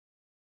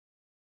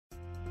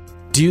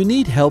Do you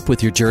need help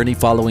with your journey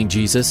following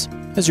Jesus?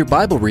 Has your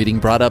Bible reading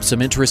brought up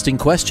some interesting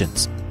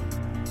questions?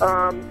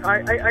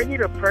 I need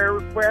a prayer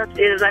request.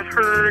 Is I've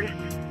heard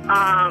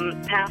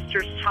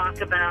pastors talk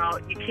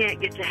about you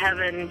can't get to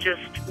heaven just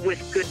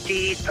with good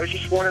deeds. I was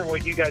just wondering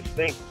what you guys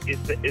think.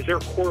 Is there a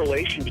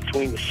correlation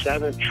between the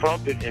seventh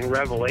trumpet in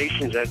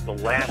Revelations as the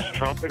last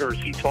trumpet, or is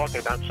he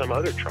talking about some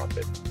other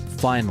trumpet?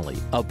 Finally,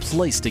 a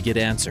place to get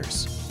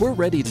answers. We're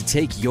ready to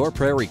take your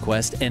prayer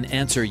request and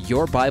answer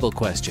your Bible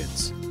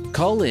questions.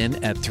 Call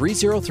in at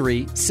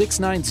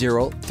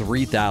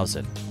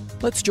 303-690-3000.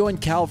 Let's join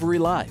Calvary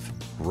Live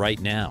right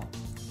now.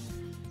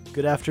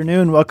 Good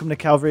afternoon. Welcome to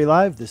Calvary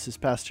Live. This is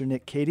Pastor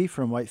Nick Cady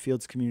from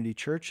Whitefields Community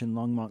Church in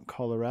Longmont,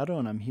 Colorado,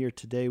 and I'm here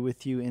today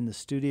with you in the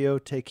studio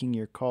taking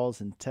your calls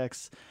and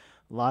texts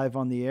live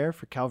on the air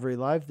for Calvary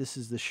Live. This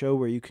is the show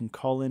where you can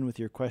call in with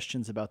your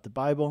questions about the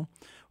Bible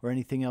or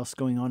anything else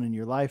going on in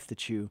your life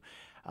that you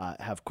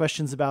have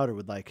questions about or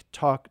would like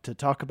to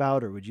talk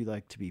about, or would you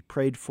like to be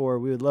prayed for.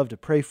 We would love to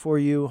pray for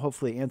you,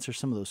 hopefully answer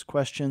some of those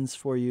questions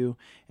for you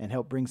and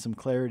help bring some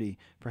clarity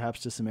perhaps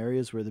to some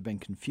areas where there's been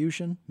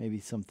confusion, maybe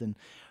something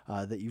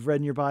that you've read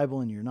in your Bible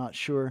and you're not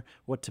sure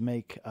what to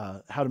make,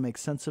 how to make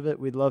sense of it.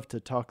 We'd love to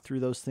talk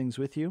through those things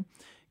with you.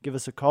 Give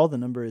us a call. The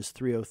number is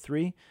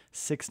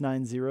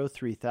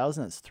 303-690-3000.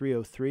 That's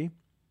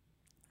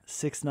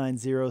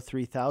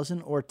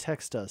 303-690-3000, or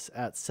text us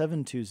at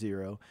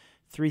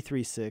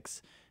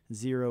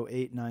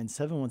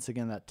 720-336-0897. Once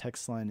again, that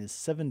text line is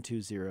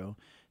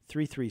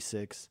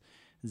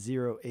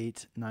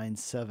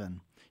 720-336-0897.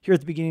 Here at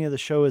the beginning of the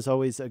show is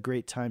always a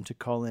great time to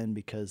call in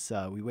because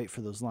we wait for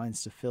those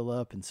lines to fill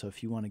up. And so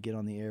if you want to get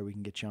on the air, we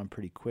can get you on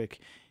pretty quick.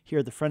 Here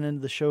at the front end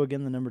of the show,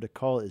 again, the number to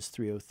call is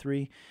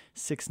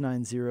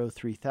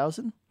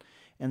 303-690-3000.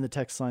 And the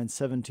text line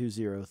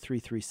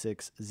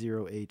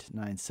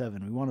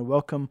 720-336-0897. We want to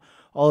welcome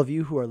all of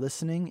you who are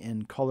listening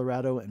in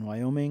Colorado and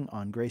Wyoming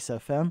on Grace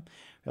FM.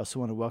 We also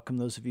want to welcome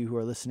those of you who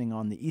are listening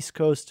on the East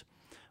Coast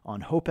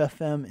on Hope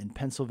FM in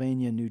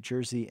Pennsylvania, New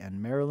Jersey,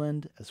 and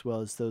Maryland, as well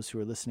as those who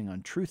are listening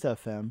on Truth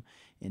FM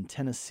in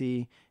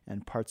Tennessee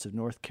and parts of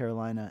North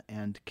Carolina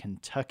and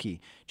Kentucky.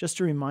 Just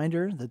a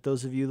reminder that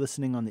those of you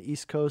listening on the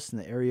East Coast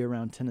and the area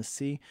around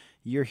Tennessee,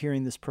 you're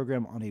hearing this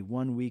program on a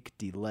 1-week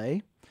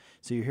delay.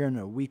 So you're hearing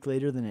it a week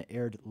later than it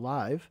aired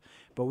live.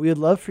 But we would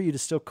love for you to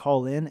still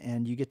call in,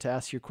 and you get to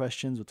ask your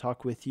questions. We'll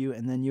talk with you,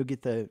 and then you'll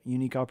get the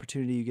unique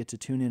opportunity. You get to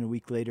tune in a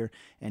week later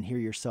and hear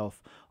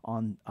yourself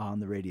on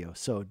the radio.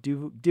 So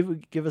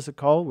give us a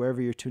call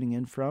wherever you're tuning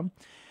in from.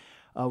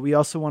 We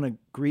also want to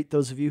greet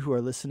those of you who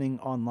are listening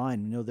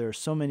online. We know there are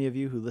so many of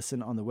you who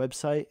listen on the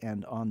website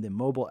and on the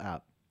mobile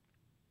app.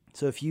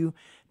 So if you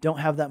don't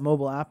have that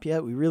mobile app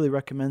yet, we really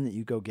recommend that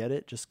you go get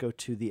it. Just go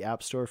to the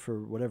App Store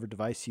for whatever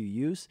device you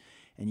use,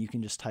 and you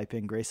can just type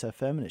in Grace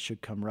FM, and it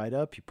should come right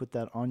up. You put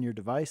that on your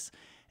device,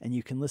 and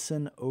you can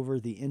listen over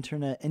the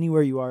internet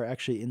anywhere you are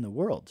actually in the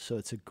world. So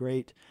it's a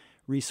great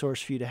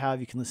resource for you to have.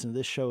 You can listen to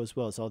this show as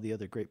well as all the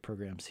other great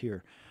programs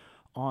here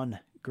on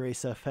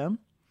Grace FM.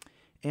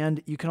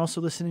 And you can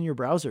also listen in your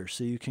browser.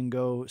 So you can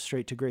go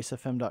straight to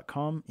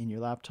gracefm.com in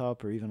your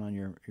laptop or even on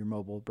your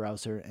mobile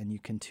browser, and you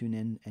can tune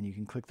in and you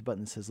can click the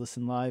button that says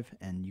Listen Live,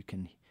 and you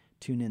can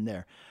tune in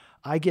there.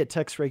 I get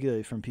texts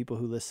regularly from people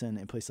who listen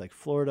in places like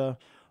Florida,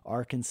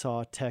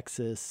 Arkansas,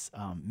 Texas,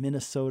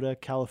 Minnesota,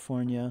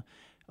 California,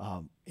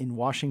 in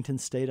Washington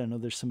State. I know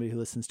there's somebody who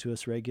listens to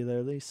us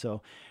regularly.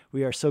 So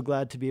we are so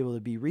glad to be able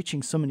to be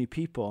reaching so many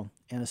people,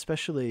 and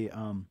especially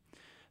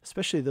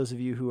those of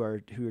you who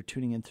are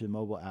tuning into the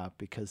mobile app,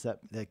 because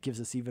that gives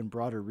us even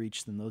broader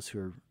reach than those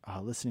who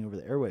are listening over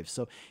the airwaves.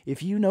 So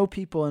if you know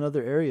people in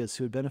other areas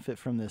who would benefit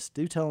from this,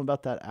 do tell them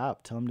about that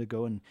app. Tell them to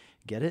go and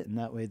get it, and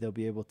that way they'll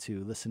be able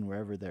to listen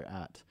wherever they're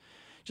at.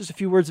 Just a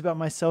few words about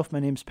myself. My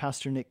name is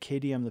Pastor Nick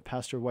Cady. I'm the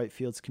pastor of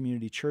Whitefields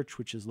Community Church,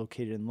 which is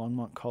located in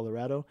Longmont,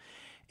 Colorado.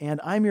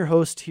 And I'm your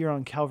host here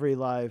on Calvary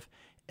Live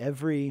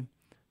every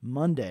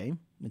Monday.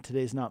 And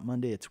today's not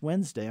Monday, it's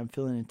Wednesday. I'm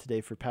filling in today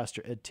for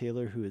Pastor Ed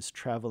Taylor, who is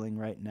traveling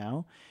right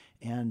now.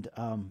 And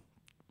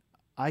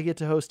I get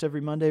to host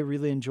every Monday.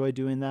 Really enjoy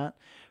doing that.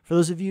 For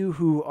those of you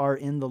who are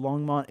in the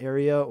Longmont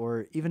area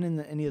or even in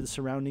any of the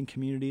surrounding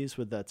communities,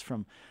 whether that's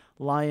from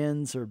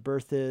Lyons or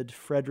Berthoud,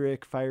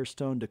 Frederick,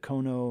 Firestone,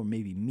 Dacono, or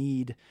maybe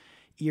Meade,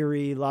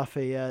 Erie,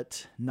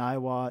 Lafayette,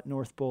 Niwot,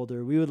 North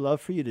Boulder, we would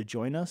love for you to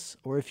join us.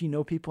 Or if you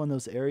know people in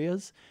those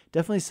areas,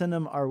 definitely send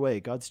them our way.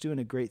 God's doing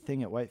a great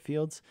thing at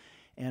Whitefields,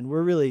 and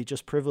we're really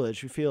just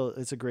privileged. We feel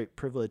it's a great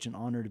privilege and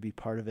honor to be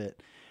part of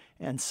it.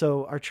 And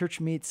so our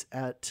church meets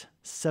at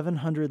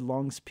 700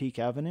 Longs Peak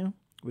Avenue,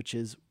 which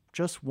is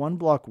just one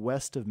block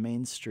west of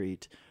Main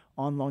Street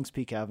on Longs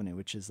Peak Avenue,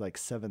 which is like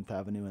 7th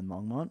Avenue in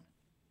Longmont.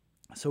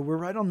 So we're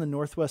right on the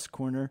northwest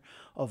corner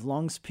of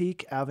Longs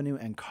Peak Avenue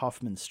and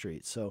Kaufman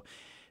Street. So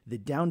the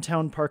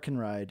downtown park and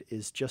ride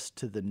is just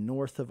to the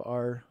north of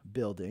our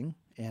building,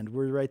 and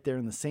we're right there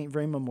in the St.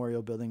 Vrain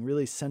Memorial Building,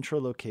 really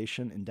central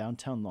location in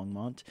downtown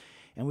Longmont.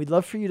 And we'd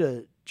love for you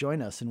to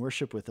join us and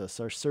worship with us.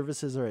 Our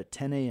services are at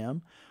 10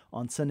 a.m.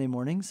 on Sunday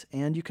mornings.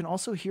 And you can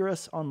also hear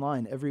us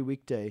online every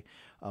weekday.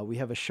 We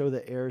have a show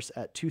that airs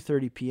at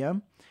 2:30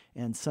 p.m.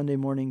 and Sunday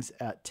mornings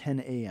at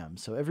 10 a.m.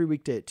 So every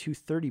weekday at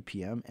 2:30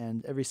 p.m.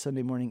 and every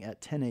Sunday morning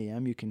at 10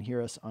 a.m. you can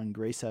hear us on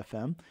Grace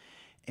FM.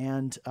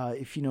 And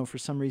if for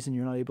some reason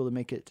you're not able to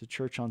make it to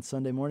church on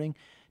Sunday morning,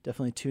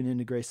 definitely tune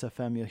into Grace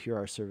FM. You'll hear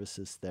our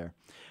services there.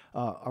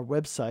 Our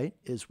website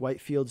is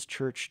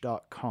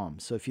whitefieldschurch.com.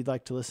 So if you'd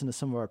like to listen to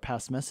some of our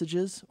past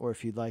messages, or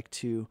if you'd like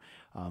to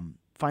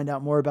find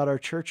out more about our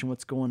church and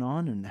what's going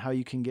on and how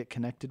you can get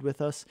connected with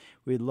us,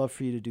 we'd love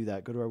for you to do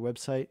that. Go to our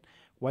website,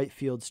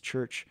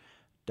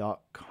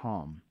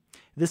 whitefieldschurch.com.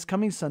 This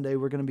coming Sunday,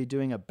 we're going to be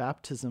doing a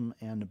baptism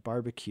and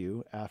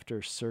barbecue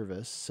after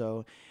service.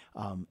 So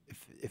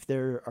if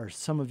there are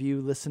some of you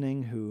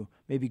listening who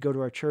maybe go to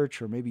our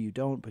church, or maybe you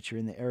don't, but you're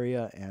in the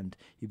area and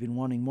you've been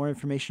wanting more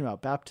information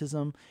about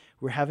baptism,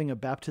 we're having a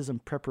baptism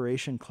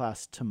preparation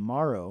class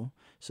tomorrow.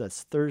 So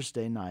that's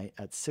Thursday night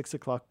at 6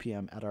 o'clock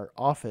p.m. at our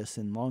office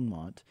in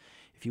Longmont.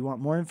 If you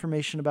want more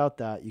information about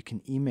that, you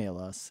can email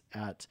us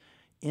at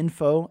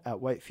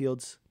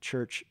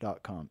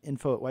info@whitefieldschurch.com.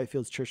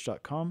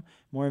 info@whitefieldschurch.com.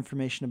 More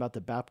information about the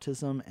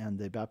baptism and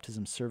the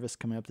baptism service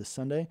coming up this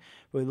Sunday.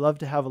 But we'd love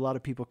to have a lot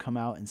of people come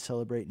out and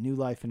celebrate new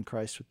life in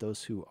Christ with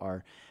those who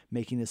are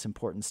making this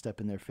important step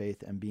in their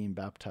faith and being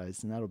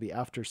baptized. And that'll be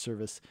after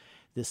service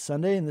this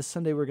Sunday. And this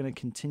Sunday we're going to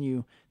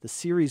continue the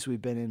series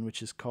we've been in,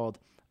 which is called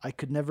I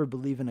Could Never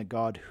Believe in a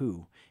God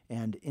Who.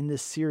 And in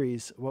this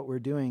series, what we're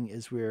doing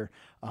is we're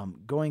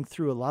going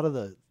through a lot of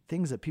the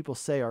things that people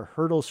say are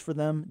hurdles for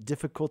them,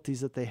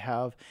 difficulties that they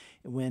have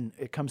when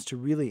it comes to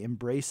really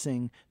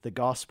embracing the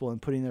gospel and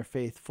putting their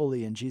faith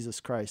fully in Jesus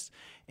Christ.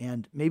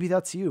 And maybe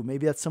that's you.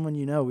 Maybe that's someone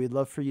you know. We'd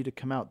love for you to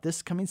come out.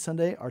 This coming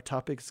Sunday, our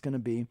topic is going to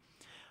be,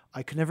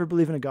 I could never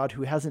believe in a God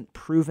who hasn't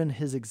proven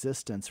his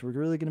existence. We're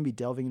really going to be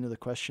delving into the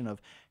question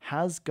of,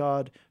 has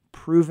God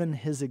proven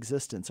his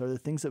existence? Are there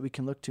things that we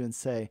can look to and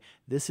say,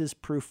 this is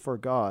proof for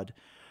God?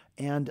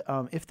 And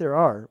if there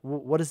are,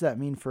 what does that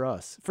mean for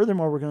us?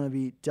 Furthermore, we're going to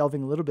be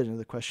delving a little bit into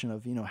the question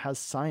of, has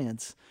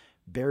science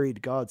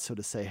buried God, so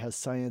to say? Has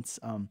science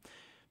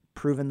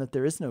proven that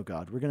there is no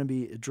God? We're going to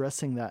be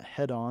addressing that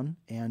head on,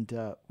 and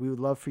we would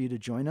love for you to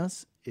join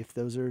us if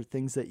those are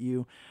things that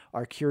you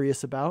are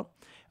curious about.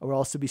 We'll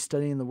also be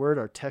studying the Word.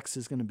 Our text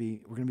is going to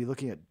be, we're going to be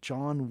looking at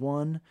John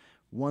 1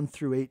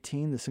 through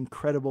 18, this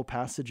incredible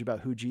passage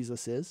about who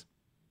Jesus is.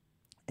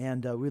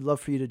 And we'd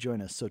love for you to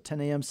join us. So 10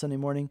 a.m. Sunday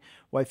morning,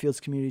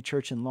 Whitefields Community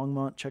Church in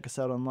Longmont. Check us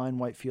out online,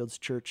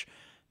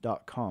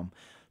 whitefieldschurch.com.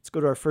 Let's go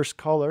to our first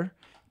caller,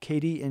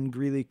 Katie in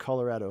Greeley,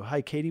 Colorado.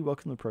 Hi, Katie.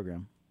 Welcome to the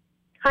program.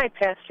 Hi,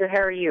 Pastor. How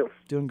are you?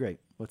 Doing great.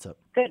 What's up?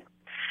 Good.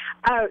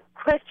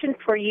 Question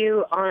for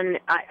you on,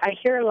 I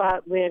hear a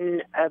lot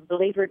when a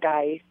believer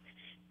dies,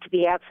 to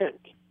be absent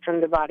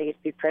from the body is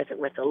to be present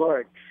with the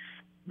Lord.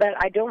 But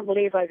I don't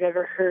believe I've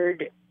ever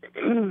heard,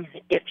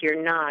 if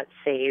you're not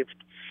saved,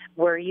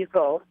 where you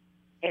go,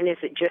 and is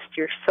it just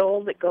your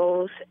soul that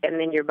goes and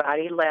then your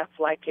body left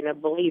like in a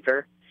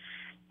believer?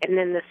 And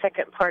then the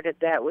second part of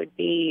that would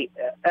be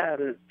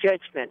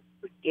judgment.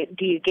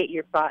 Do you get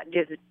your body?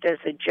 Does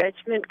the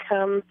judgment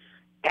come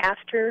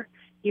after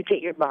you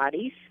get your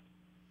bodies?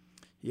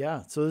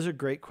 Yeah, so those are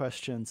great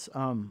questions.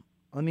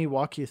 Let me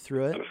walk you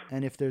through it,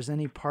 and if there's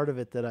any part of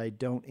it that I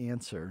don't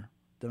answer,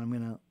 then I'm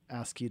going to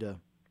ask you to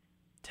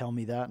tell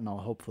me that, and I'll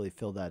hopefully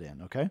fill that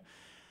in, okay?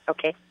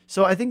 Okay.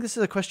 So I think this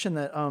is a question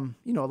that, a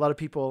lot of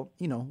people,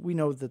 we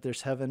know that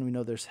there's heaven, we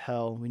know there's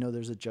hell, we know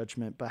there's a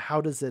judgment, but how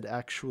does it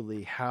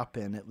actually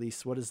happen? At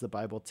least, what does the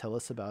Bible tell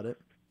us about it?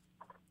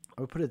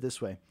 I would put it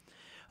this way.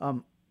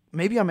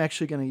 Maybe I'm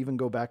actually going to even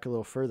go back a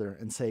little further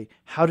and say,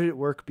 how did it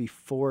work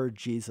before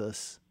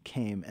Jesus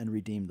came and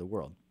redeemed the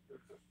world?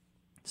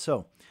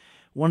 So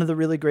one of the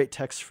really great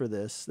texts for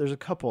this, there's a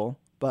couple,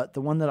 but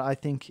the one that I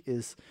think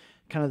is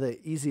kind of the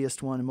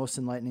easiest one and most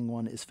enlightening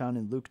one is found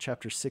in Luke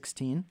chapter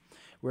 16,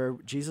 where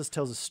Jesus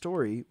tells a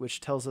story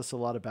which tells us a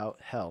lot about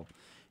hell.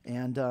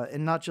 And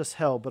not just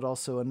hell, but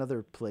also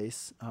another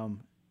place,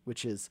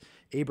 which is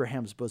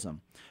Abraham's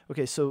bosom.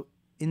 Okay, so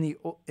in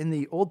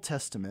the Old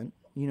Testament,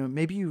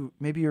 maybe you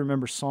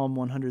remember Psalm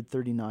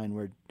 139,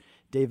 where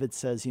David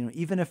says,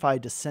 even if I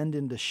descend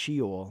into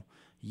Sheol,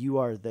 you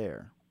are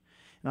there.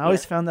 And I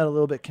always found that a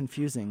little bit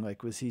confusing.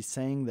 Like, was he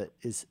saying that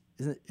is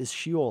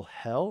Sheol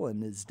hell?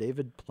 And is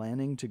David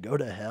planning to go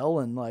to hell?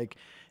 And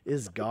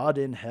is God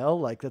in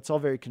hell? That's all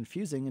very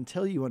confusing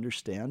until you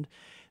understand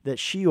that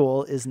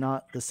Sheol is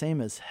not the same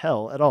as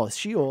hell at all.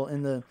 Sheol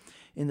in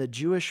the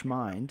Jewish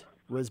mind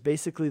was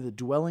basically the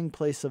dwelling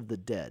place of the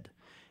dead.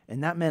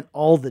 And that meant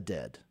all the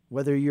dead.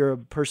 Whether you're a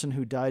person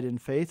who died in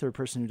faith or a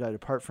person who died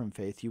apart from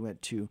faith, you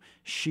went to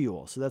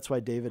Sheol. So that's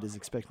why David is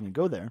expecting to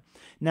go there.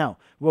 Now,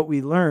 what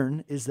we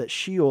learn is that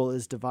Sheol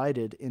is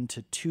divided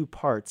into two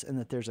parts and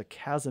that there's a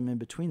chasm in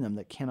between them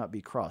that cannot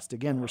be crossed.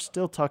 Again, we're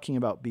still talking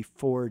about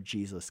before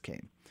Jesus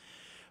came.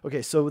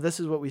 Okay, so this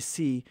is what we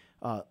see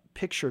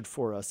pictured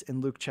for us in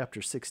Luke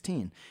chapter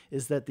 16,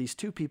 is that these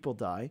two people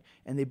die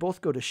and they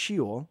both go to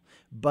Sheol,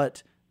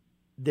 but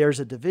there's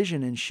a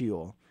division in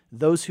Sheol.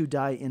 Those who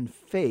die in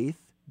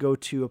faith go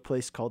to a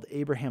place called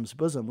Abraham's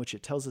bosom, which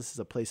it tells us is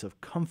a place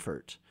of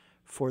comfort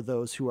for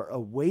those who are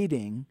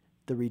awaiting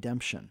the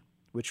redemption,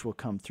 which will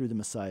come through the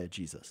Messiah,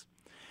 Jesus.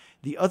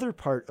 The other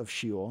part of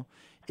Sheol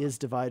is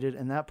divided,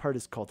 and that part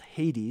is called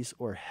Hades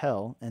or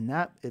hell. And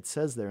that, it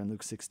says there in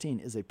Luke 16,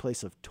 is a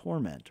place of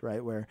torment,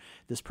 right? Where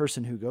this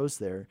person who goes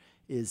there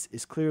is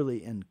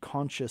clearly in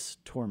conscious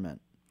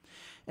torment.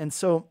 And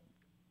so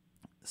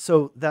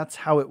that's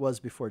how it was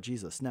before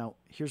Jesus. Now,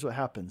 here's what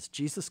happens.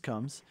 Jesus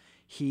comes,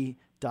 he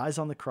dies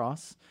on the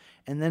cross,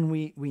 and then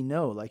we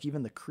know, like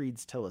even the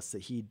creeds tell us,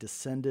 that he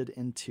descended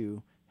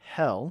into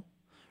hell,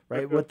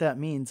 right? What that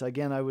means,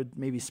 again, I would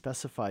maybe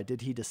specify,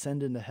 did he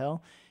descend into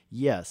hell?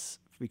 Yes,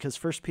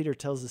 because 1 Peter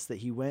tells us that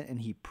he went and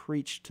he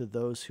preached to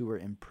those who were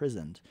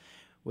imprisoned.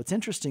 What's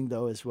interesting,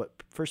 though, is what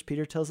 1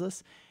 Peter tells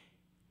us,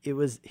 it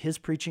was his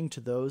preaching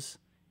to those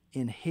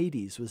in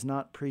Hades was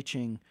not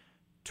preaching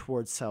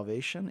towards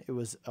salvation. It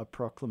was a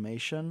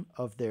proclamation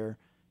of their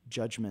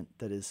judgment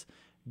that is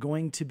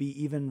going to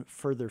be even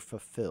further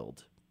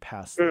fulfilled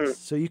past this.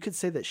 So you could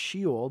say that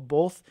Sheol,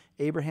 both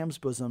Abraham's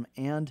bosom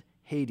and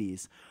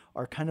Hades,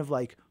 are kind of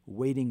like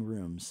waiting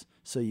rooms,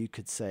 so you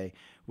could say,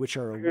 which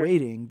are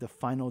awaiting the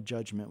final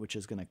judgment, which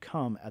is going to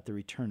come at the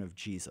return of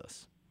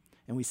Jesus.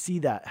 And we see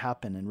that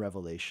happen in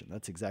Revelation.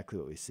 That's exactly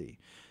what we see.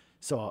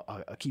 So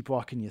I'll keep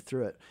walking you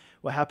through it.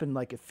 What happened,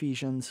 like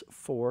Ephesians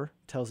 4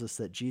 tells us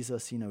that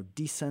Jesus,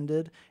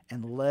 descended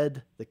and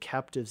led the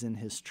captives in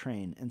his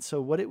train. And so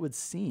what it would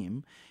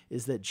seem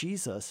is that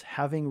Jesus,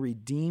 having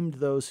redeemed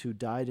those who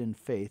died in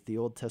faith, the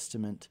Old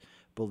Testament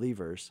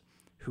believers,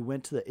 who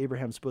went to the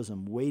Abraham's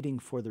bosom, waiting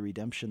for the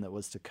redemption that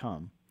was to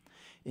come,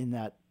 in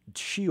that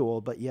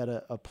Sheol, but yet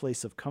a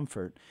place of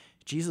comfort,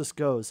 Jesus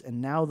goes,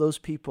 and now those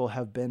people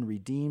have been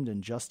redeemed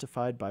and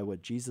justified by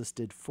what Jesus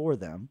did for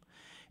them,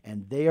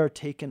 and they are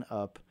taken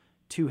up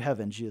to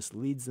heaven. Jesus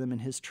leads them in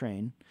his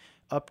train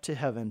up to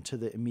heaven, to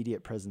the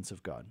immediate presence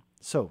of God.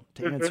 So,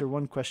 to answer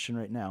one question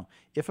right now,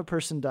 if a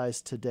person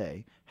dies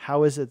today,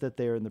 how is it that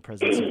they are in the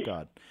presence of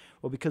God?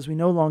 Well, because we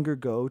no longer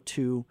go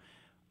to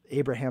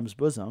Abraham's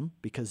bosom,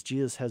 because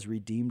Jesus has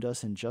redeemed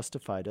us and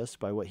justified us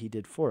by what he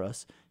did for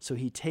us. So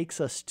he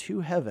takes us to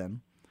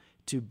heaven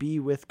to be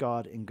with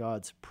God in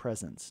God's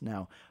presence.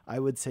 Now, I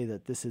would say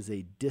that this is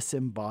a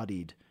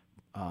disembodied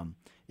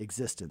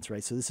existence,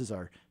 right? So this is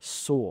our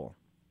soul.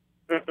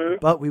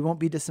 But we won't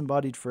be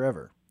disembodied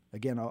forever.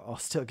 Again, I'll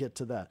still get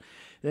to that.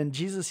 Then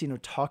Jesus,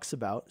 talks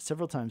about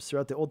several times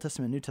throughout the Old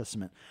Testament and New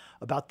Testament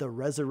about the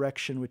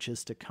resurrection which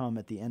is to come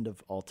at the end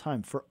of all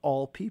time for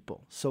all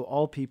people. So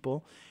all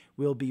people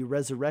will be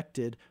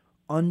resurrected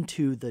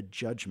unto the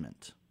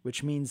judgment,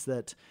 which means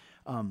that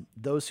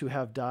those who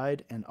have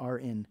died and are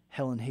in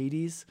hell and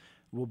Hades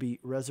will be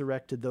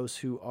resurrected. Those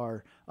who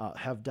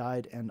have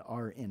died and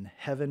are in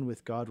heaven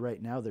with God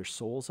right now, their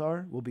souls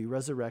will be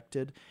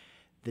resurrected.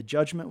 The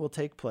judgment will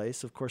take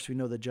place. Of course, we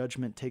know the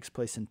judgment takes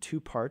place in two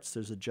parts.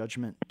 There's a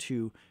judgment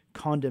to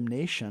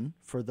condemnation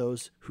for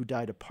those who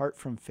died apart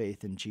from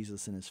faith in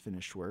Jesus and his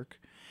finished work.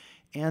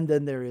 And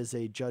then there is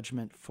a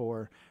judgment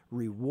for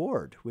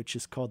reward, which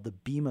is called the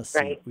Bema seat.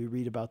 Right. We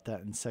read about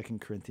that in 2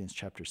 Corinthians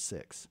chapter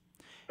 6.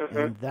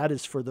 And that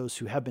is for those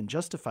who have been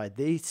justified.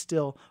 They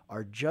still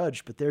are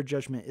judged, but their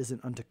judgment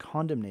isn't unto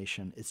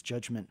condemnation. It's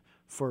judgment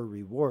for a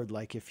reward.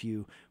 Like if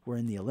you were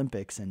in the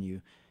Olympics and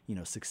you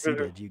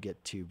succeeded, you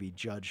get to be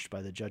judged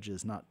by the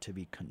judges, not to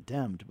be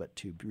condemned, but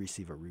to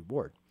receive a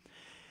reward.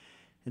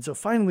 And so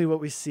finally,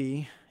 what we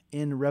see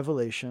in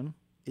Revelation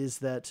is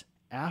that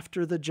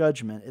after the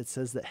judgment, it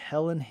says that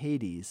hell and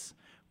Hades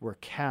were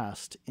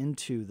cast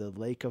into the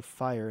lake of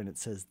fire, and it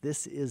says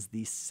this is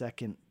the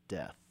second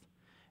death.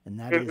 And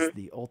that is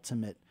the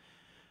ultimate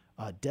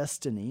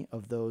destiny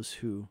of those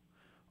who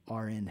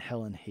are in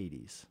hell and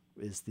Hades,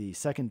 is the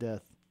second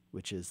death,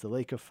 which is the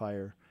lake of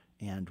fire.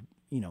 And,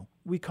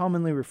 we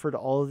commonly refer to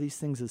all of these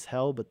things as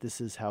hell, but this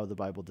is how the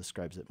Bible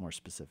describes it more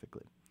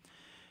specifically.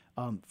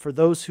 For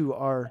those who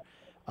are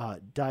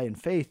die in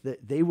faith,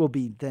 that they will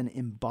be then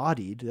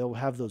embodied. They'll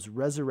have those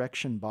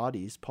resurrection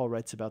bodies. Paul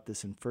writes about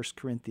this in 1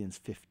 Corinthians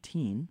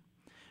 15.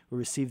 We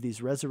receive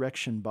these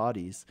resurrection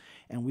bodies,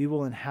 and we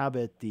will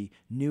inhabit the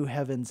new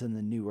heavens and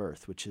the new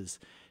earth, which is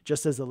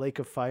just as the lake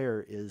of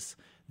fire is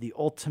the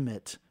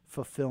ultimate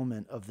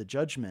fulfillment of the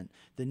judgment.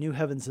 The new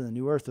heavens and the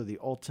new earth are the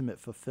ultimate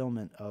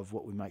fulfillment of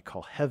what we might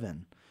call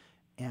heaven.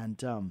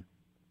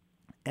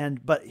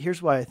 But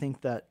here's why I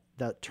think that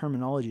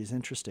terminology is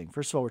interesting.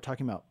 First of all, we're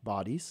talking about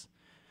bodies,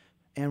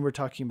 and we're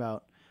talking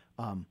about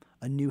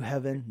a new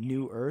heaven,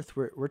 new earth.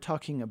 We're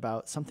talking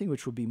about something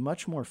which will be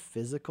much more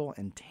physical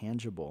and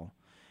tangible,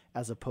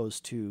 as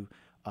opposed to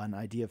an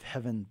idea of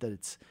heaven that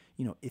it's,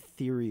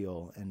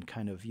 ethereal and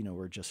kind of,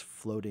 we're just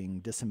floating,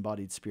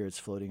 disembodied spirits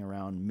floating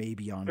around,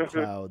 maybe on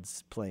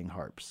clouds playing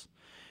harps,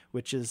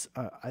 which is,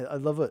 I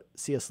love what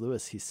C.S.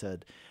 Lewis, he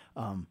said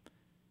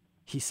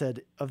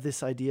of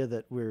this idea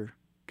that we're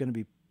going to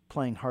be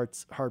playing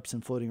harps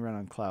and floating around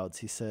on clouds.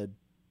 He said,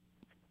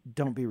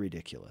 don't be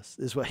ridiculous,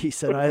 is what he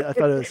said. I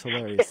thought it was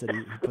hilarious that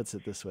he puts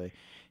it this way.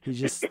 He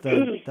just,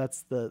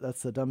 that's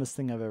the dumbest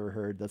thing I've ever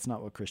heard. That's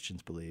not what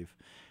Christians believe.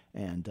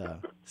 And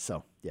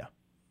so, yeah.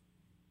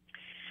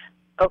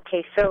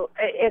 Okay, so,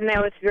 and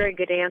that was a very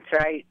good answer.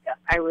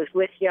 I was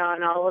with you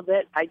on all of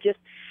it. I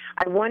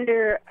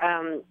wonder,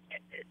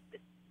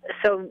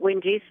 so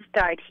when Jesus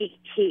died,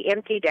 he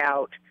emptied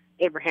out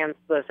Abraham's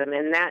bosom,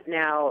 and that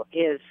now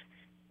is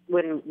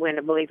when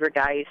a believer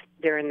dies,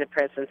 they're in the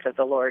presence of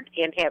the Lord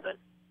in heaven.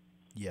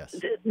 Yes.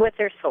 With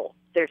their soul.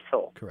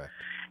 Correct.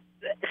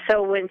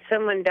 So when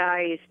someone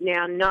dies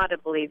now, not a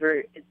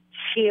believer,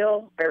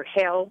 Sheol or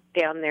hell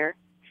down there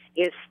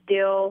is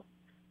still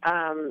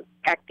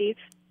active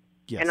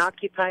Yes. and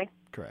occupied?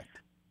 Correct.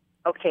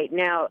 Okay,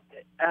 now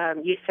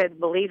you said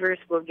believers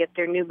will get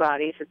their new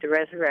bodies at the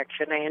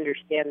resurrection. I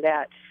understand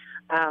that.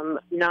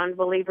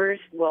 Non-believers,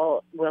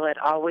 will it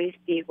always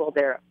be? Will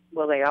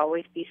they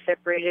always be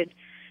separated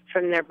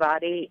from their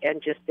body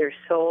and just their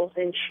souls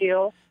in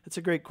Sheol? That's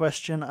a great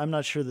question. I'm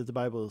not sure that the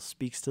Bible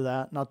speaks to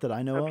that. Not that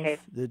I know of.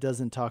 It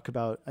doesn't talk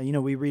about.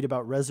 We read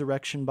about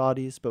resurrection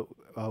bodies, but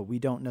we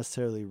don't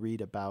necessarily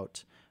read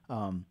about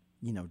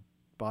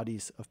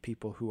bodies of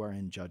people who are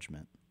in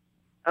judgment.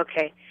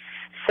 Okay.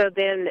 So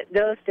then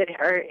those that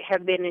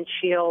have been in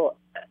Sheol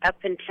up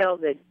until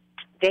the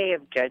day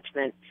of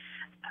judgment,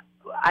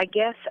 I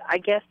guess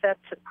that's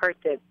the part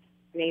that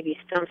maybe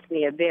stumps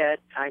me a bit.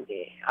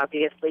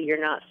 Obviously,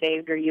 you're not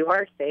saved or you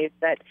are saved,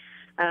 but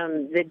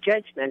the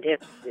judgment,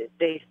 if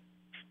they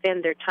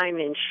spend their time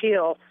in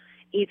Sheol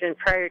even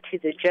prior to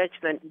the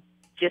judgment,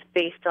 just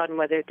based on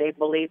whether they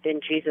believed in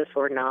Jesus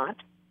or not?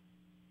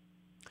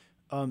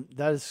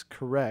 That is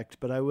correct,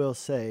 but I will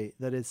say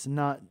that it's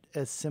not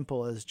as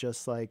simple as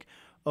just like,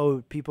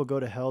 oh, people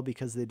go to hell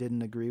because they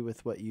didn't agree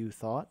with what you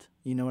thought.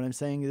 You know what I'm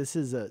saying? This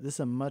is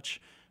a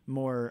much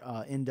more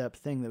in-depth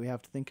thing that we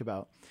have to think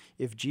about.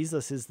 If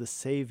Jesus is the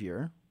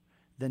Savior,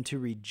 then to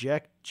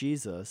reject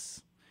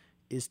Jesus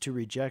is to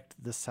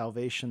reject the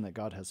salvation that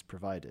God has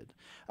provided.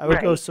 I would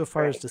go so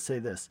far as to say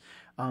this.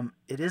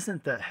 It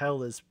isn't that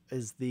hell is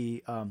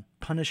the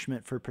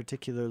punishment for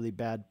particularly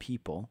bad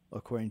people,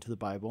 according to the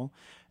Bible.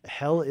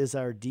 Hell is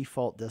our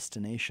default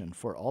destination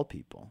for all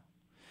people.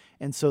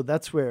 And so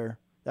that's where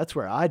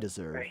I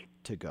deserve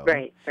to go.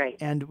 Right.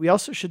 And we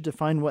also should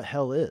define what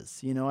hell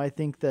is. I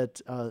think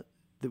that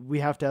we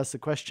have to ask the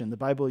question. The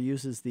Bible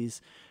uses these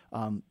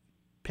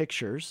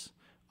pictures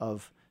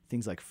of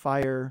things like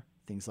fire,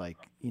 things like,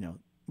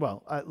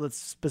 let's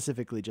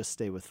specifically just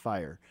stay with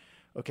fire.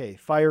 Okay,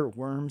 fire,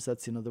 worms,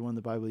 that's another one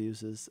the Bible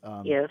uses.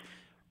 Yes.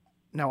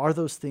 Now, are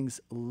those things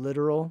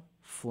literal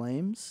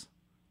flames,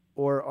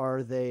 or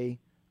are they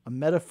a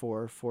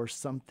metaphor for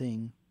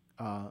something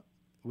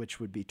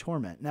which would be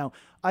torment? Now,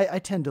 I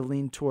tend to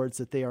lean towards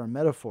that they are a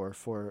metaphor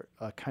for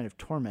a kind of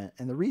torment,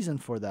 and the reason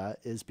for that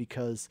is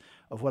because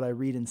of what I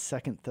read in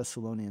 2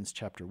 Thessalonians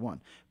chapter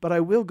 1. But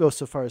I will go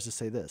so far as to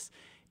say this.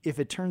 If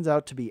it turns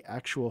out to be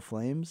actual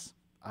flames,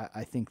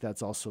 I think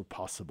that's also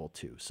possible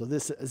too. So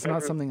this is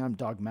not something I'm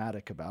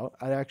dogmatic about.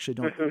 I actually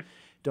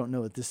don't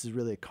know that this is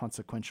really a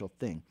consequential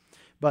thing.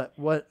 But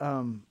what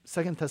 2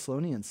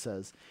 Thessalonians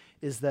says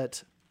is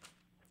that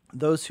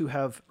those who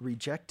have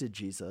rejected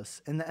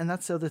Jesus, and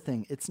that's the other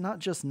thing, it's not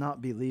just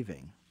not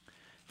believing.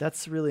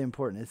 That's really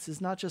important. This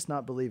is not just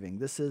not believing.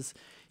 This is,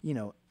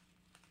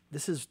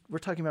 we're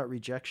talking about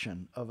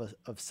rejection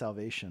of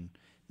salvation.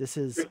 This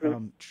is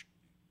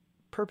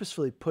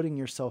purposefully putting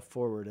yourself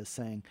forward as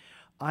saying,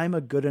 I'm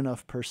a good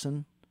enough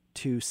person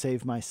to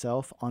save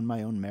myself on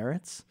my own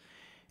merits.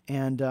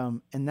 And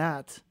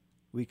that,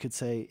 we could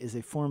say, is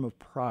a form of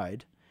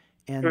pride.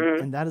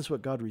 And that is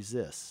what God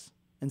resists.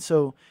 And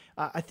so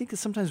I think that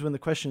sometimes when the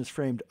question is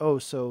framed, oh,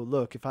 so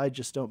look, if I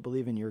just don't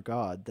believe in your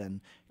God,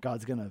 then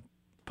God's going to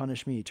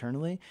punish me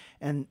eternally.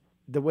 And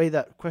the way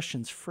that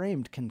question's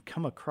framed can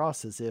come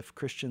across as if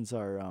Christians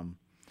are,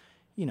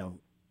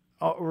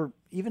 or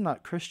even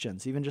not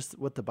Christians, even just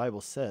what the Bible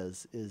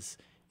says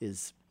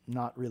is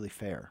not really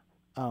fair.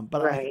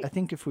 But I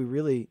think if we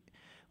really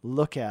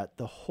look at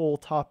the whole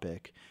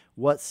topic,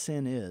 what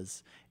sin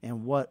is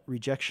and what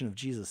rejection of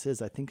Jesus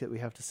is, I think that we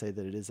have to say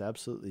that it is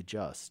absolutely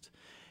just.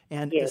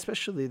 And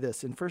especially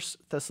this, in 1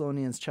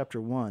 Thessalonians chapter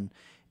 1,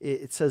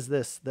 it says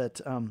this, that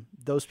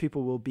those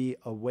people will be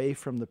away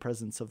from the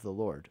presence of the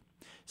Lord.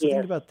 So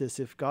think about this.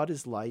 If God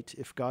is light,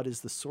 if God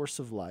is the source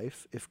of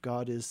life, if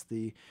God is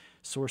the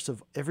source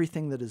of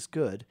everything that is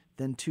good,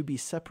 then to be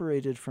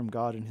separated from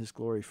God and his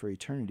glory for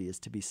eternity is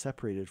to be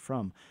separated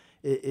from.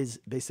 It is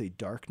basically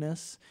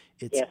darkness.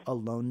 It's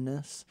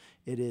aloneness.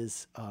 It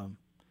is,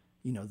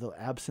 the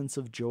absence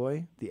of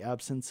joy, the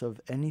absence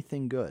of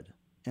anything good.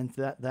 And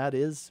that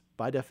is,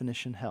 by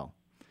definition, hell.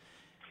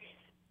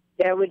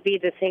 That would be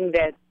the thing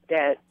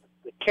that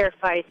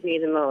terrifies me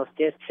the most,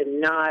 is to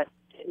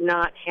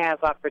not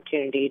have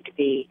opportunity to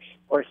be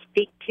or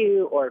speak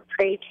to or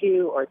pray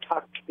to or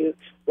talk to,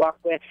 walk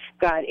with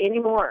God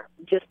anymore.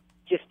 Just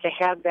to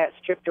have that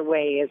stripped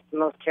away is the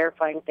most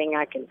terrifying thing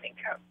I can think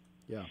of.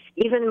 Yeah.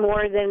 Even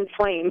more than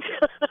flames.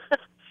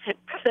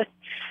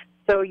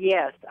 So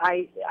yes,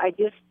 I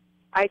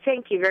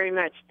thank you very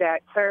much.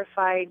 That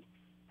clarified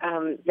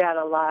that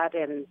a lot,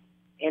 and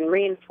and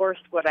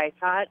reinforced what I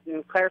thought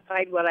and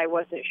clarified what I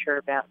wasn't sure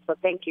about. So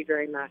thank you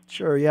very much.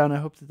 Sure, yeah, and I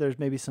hope that there's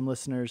maybe some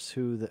listeners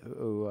who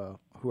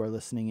are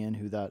listening in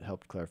who that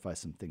helped clarify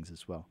some things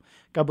as well.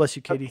 God bless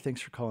you, Katie. Okay.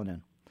 Thanks for calling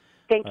in.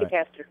 Thank you,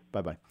 Pastor.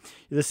 Bye-bye.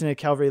 You're listening to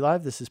Calvary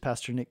Live. This is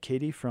Pastor Nick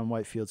Cady from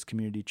Whitefields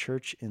Community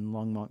Church in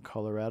Longmont,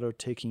 Colorado,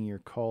 taking your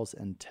calls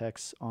and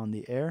texts on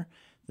the air.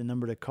 The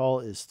number to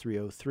call is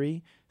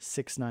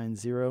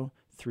 303-690-3000.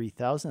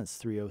 That's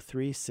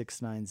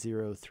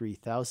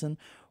 303-690-3000.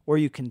 Or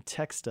you can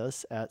text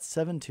us at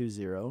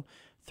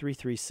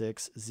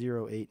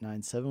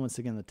 720-336-0897. Once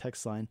again, the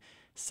text line,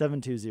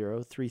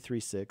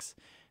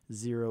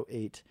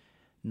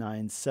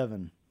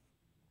 720-336-0897.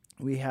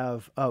 We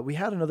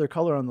had another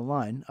caller on the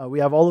line. We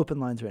have all open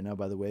lines right now,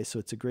 by the way, so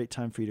it's a great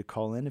time for you to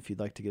call in if you'd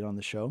like to get on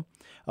the show.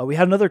 We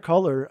had another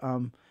caller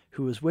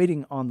who was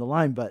waiting on the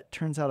line, but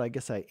turns out I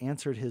guess I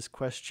answered his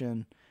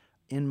question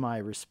in my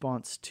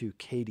response to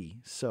Katie.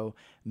 So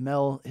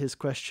Mel, his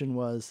question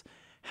was,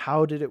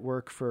 how did it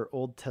work for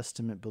Old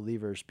Testament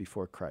believers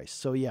before Christ?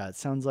 So yeah, it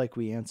sounds like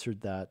we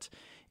answered that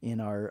in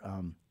our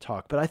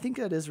talk. But I think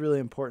that is really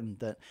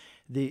important that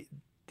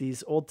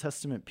these Old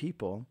Testament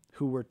people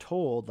who were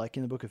told, like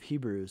in the book of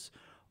Hebrews,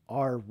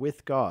 are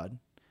with God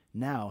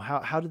now.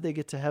 How did they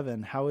get to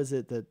heaven? How is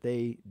it that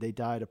they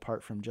died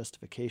apart from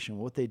justification?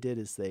 What they did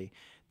is they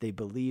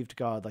believed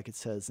God, like it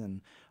says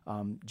in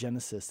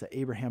Genesis, that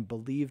Abraham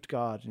believed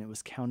God and it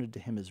was counted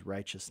to him as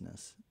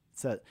righteousness.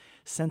 It's that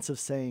sense of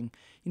saying,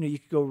 you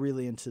could go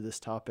really into this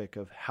topic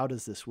of how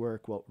does this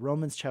work? Well,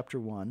 Romans chapter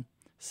 1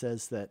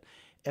 says that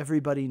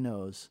everybody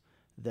knows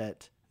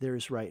that there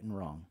is right and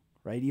wrong.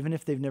 Right? Even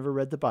if they've never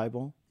read the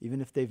Bible,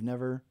 even if they've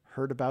never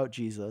heard about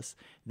Jesus,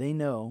 they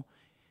know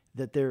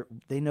that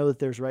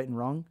there's right and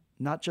wrong.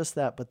 Not just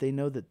that, but they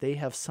know that they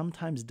have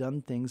sometimes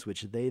done things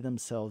which they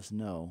themselves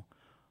know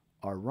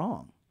are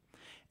wrong.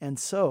 And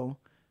so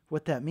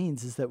what that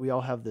means is that we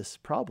all have this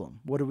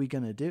problem. What are we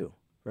going to do?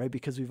 Right?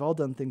 Because we've all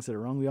done things that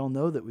are wrong. We all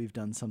know that we've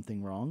done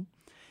something wrong.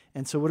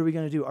 And so what are we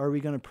going to do? Are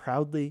we going to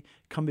proudly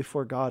come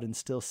before God and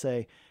still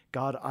say,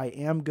 God, I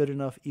am good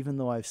enough even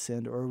though I've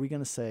sinned? Or are we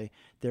going to say,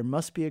 there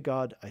must be a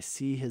God, I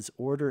see his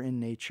order in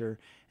nature,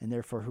 and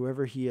therefore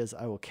whoever he is,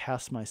 I will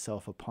cast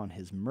myself upon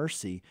his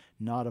mercy,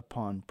 not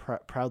upon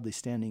proudly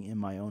standing in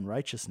my own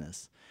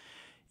righteousness.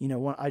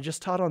 I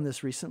just taught on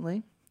this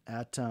recently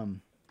at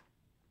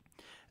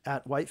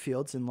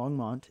Whitefields in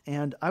Longmont.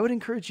 And I would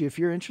encourage you, if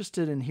you're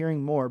interested in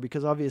hearing more,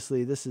 because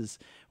obviously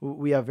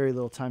we have very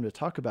little time to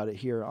talk about it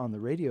here on the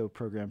radio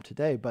program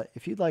today, but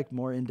if you'd like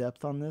more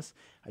in-depth on this,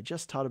 I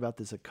just taught about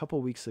this a couple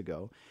weeks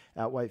ago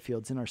at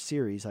Whitefields in our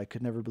series, I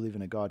Could Never Believe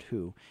in a God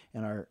Who,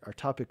 and our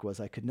topic was,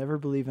 I could never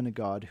believe in a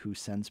God who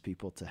sends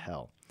people to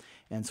hell.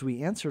 And so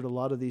we answered a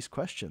lot of these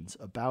questions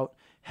about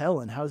hell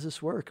and how does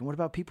this work? And what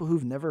about people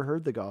who've never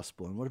heard the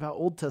gospel? And what about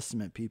Old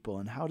Testament people?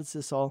 And how does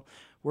this all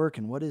work?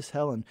 And what is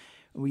hell? And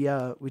we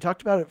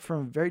talked about it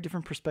from a very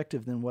different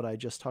perspective than what I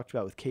just talked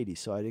about with Katie.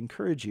 So I'd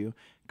encourage you,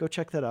 go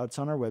check that out. It's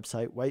on our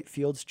website,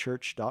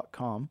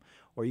 whitefieldschurch.com,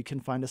 or you can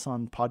find us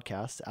on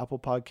podcasts, Apple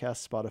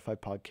Podcasts, Spotify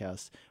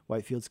Podcasts,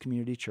 Whitefields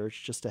Community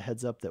Church. Just a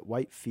heads up that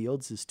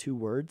Whitefields is 2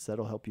 words.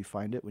 That'll help you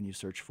find it when you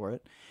search for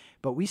it.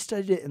 But we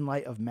studied it in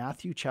light of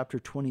Matthew chapter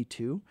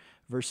 22,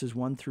 verses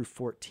 1 through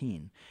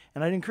 14.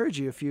 And I'd encourage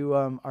you, if you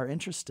are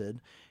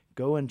interested,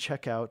 go and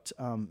check out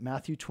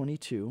Matthew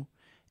 22,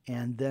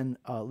 and then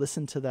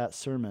listen to that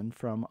sermon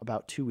from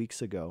about 2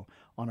 weeks ago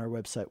on our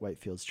website,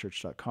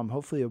 whitefieldschurch.com.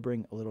 Hopefully it'll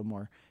bring a little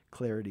more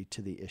clarity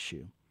to the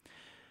issue.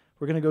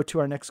 We're going to go to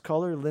our next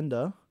caller,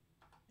 Linda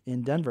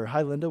in Denver.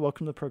 Hi, Linda.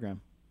 Welcome to the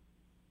program.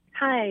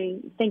 Hi.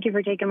 Thank you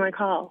for taking my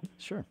call.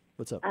 Sure.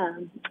 What's up?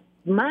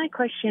 My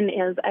question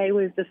is, I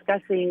was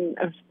discussing,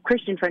 a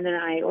Christian friend and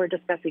I were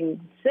discussing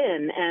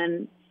sin,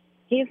 and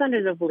he's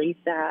under the belief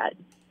that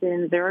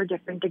there are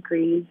different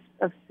degrees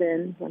of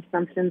sin, like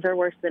some sins are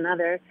worse than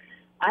others.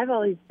 I've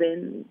always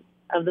been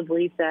of the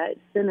belief that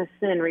sin is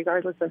sin,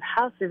 regardless of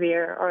how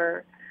severe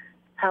or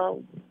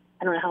how,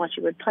 I don't know how much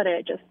you would put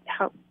it, just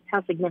how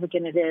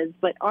significant it is.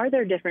 But are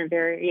there different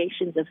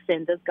variations of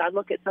sin? Does God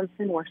look at some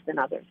sin worse than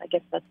others? I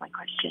guess that's my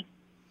question.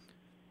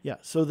 Yeah,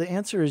 so the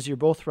answer is you're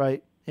both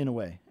right in a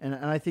way. And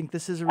I think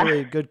this is a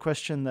really good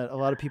question that a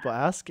lot of people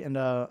ask. And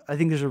I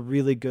think there's a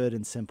really good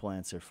and simple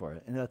answer for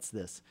it. And that's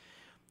this.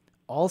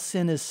 All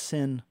sin is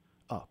sin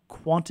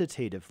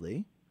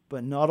quantitatively,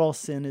 but not all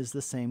sin is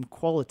the same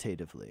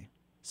qualitatively.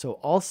 So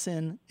all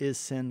sin is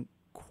sin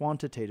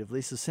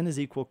quantitatively. So sin is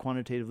equal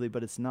quantitatively,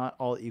 but it's not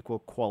all equal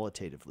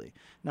qualitatively.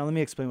 Now let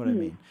me explain what I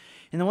mean.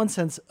 In the one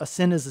sense, a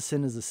sin is a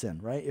sin is a sin,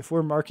 right? If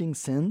we're marking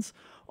sins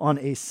on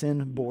a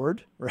sin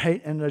board,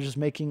 right, and they're just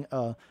making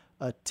a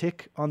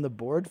tick on the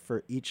board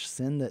for each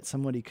sin that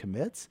somebody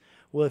commits,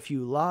 well, if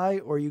you lie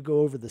or you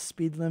go over the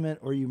speed limit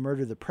or you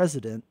murder the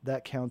president,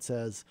 that counts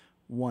as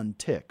one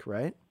tick,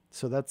 right?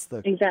 So that's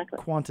the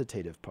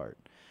quantitative part.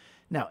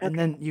 Now, and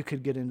then you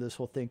could get into this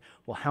whole thing,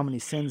 well, how many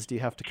sins do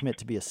you have to commit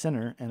to be a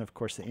sinner? And of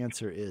course, the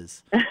answer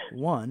is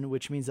 1,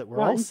 which means that we're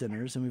all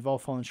sinners and we've all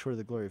fallen short of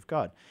the glory of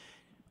God.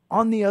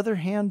 On the other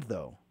hand,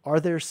 though, are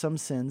there some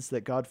sins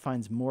that God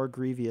finds more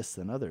grievous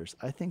than others?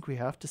 I think we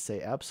have to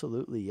say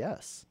absolutely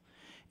yes.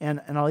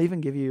 And I'll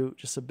even give you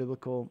just a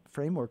biblical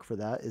framework for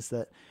that, is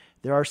that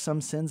there are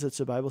some sins that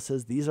the Bible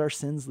says these are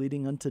sins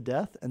leading unto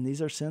death, and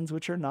these are sins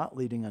which are not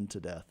leading unto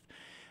death.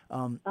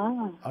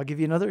 I'll give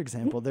you another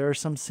example. There are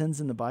some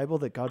sins in the Bible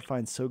that God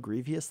finds so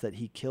grievous that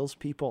he kills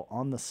people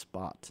on the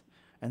spot.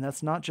 And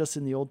that's not just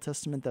in the Old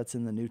Testament, that's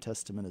in the New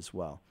Testament as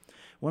well.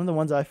 One of the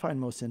ones I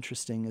find most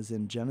interesting is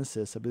in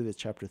Genesis. I believe it's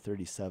chapter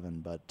 37,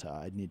 but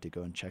I'd need to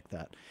go and check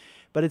that.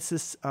 But it's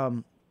this,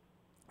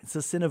 it's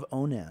the sin of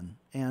Onan.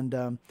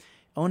 And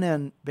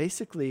Onan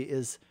basically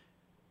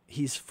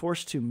he's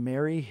forced to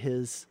marry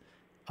his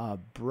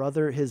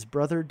brother. His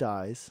brother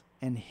dies,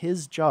 and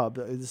his job,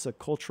 this is a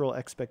cultural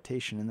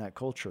expectation in that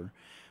culture,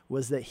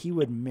 was that he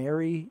would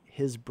marry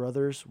his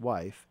brother's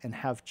wife and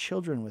have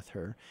children with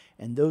her,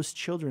 and those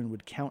children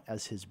would count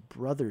as his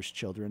brother's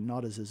children,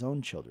 not as his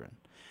own children.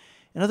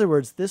 In other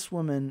words, this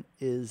woman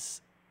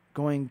is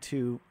going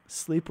to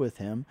sleep with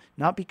him,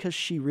 not because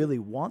she really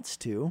wants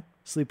to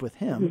sleep with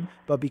him,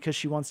 but because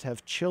she wants to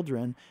have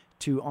children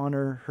to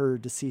honor her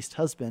deceased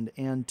husband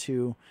and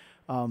to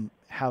have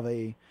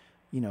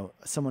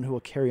someone who will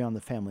carry on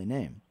the family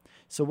name.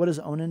 So what does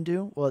Onan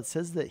do? Well, it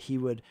says that he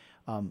would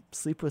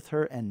sleep with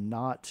her and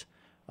not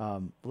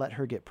let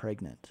her get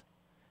pregnant.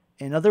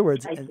 In other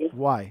words,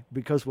 why?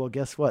 Because, well,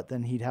 guess what?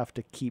 Then he'd have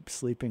to keep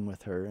sleeping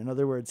with her. In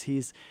other words,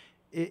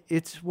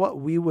 it's what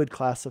we would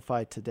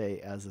classify today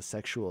as a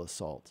sexual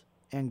assault.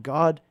 And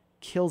God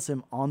kills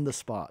him on the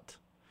spot.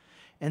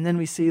 And then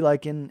we see,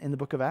 like in the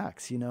book of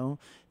Acts,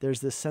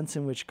 there's this sense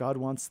in which God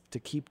wants to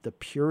keep the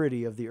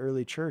purity of the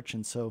early church.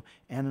 And so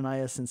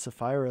Ananias and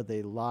Sapphira,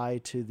 they lie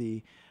to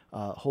the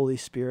Holy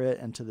Spirit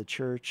and to the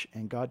church,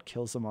 and God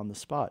kills them on the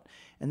spot.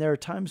 And there are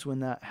times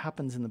when that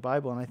happens in the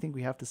Bible, and I think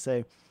we have to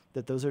say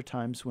that those are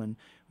times when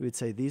we would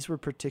say these were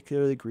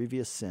particularly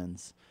grievous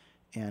sins,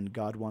 and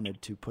God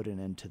wanted to put an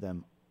end to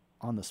them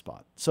on the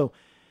spot. So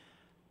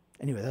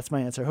anyway, that's my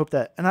answer. I hope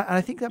that, and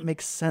I think that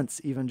makes sense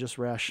even just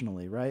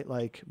rationally, right?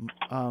 Like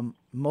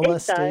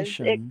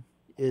molestation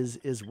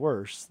is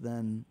worse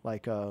than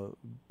like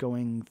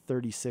going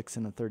 36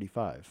 and a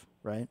 35,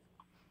 right?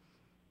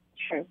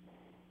 Sure.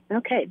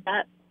 Okay,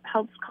 that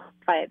helps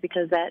clarify it,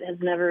 because that has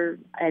never,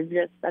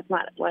 that's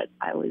not what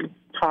I was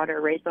taught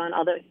or raised on,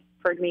 although it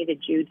referred me to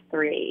Jude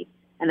 3,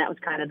 and that was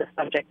kind of the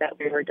subject that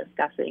we were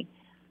discussing.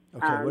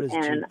 Okay, what is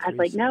Jude 3? And I was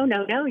like, no,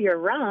 you're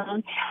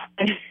wrong.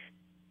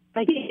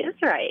 Like, he is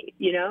right,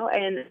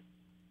 and it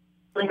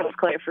was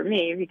clear for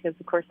me, because,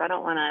 of course, I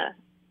don't want to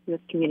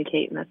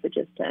miscommunicate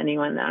messages to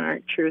anyone that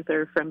aren't truth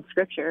or from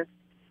Scripture.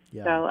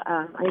 Yeah. So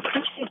I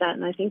appreciate that,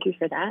 and I thank you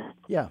for that.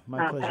 Yeah,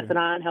 my pleasure. Pass it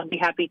on. He'll be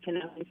happy to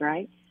know he's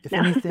right. If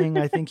anything,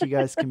 I think you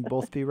guys can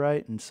both be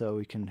right, and so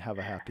we can have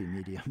a happy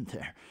medium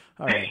there.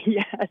 All right.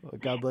 Yes. Well,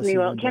 God bless you.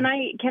 Well, can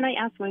I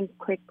ask one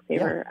quick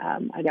favor? Yeah.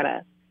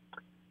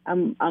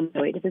 I'm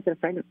wait. This is a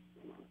friend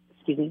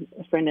in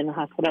the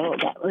hospital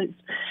that was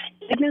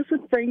diagnosed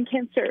with brain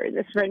cancer.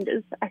 This friend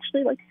is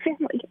actually like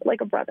family,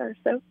 like a brother.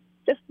 So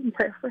just in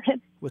prayer for him.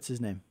 What's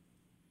his name?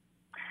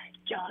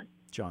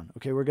 John.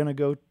 Okay, we're going to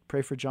go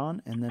pray for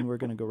John, and then we're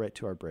going to go right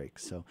to our break.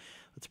 So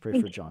let's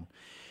pray for John.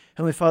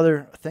 Heavenly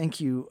Father,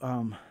 thank you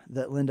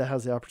that Linda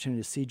has the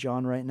opportunity to see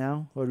John right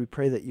now. Lord, we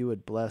pray that you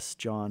would bless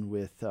John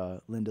with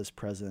Linda's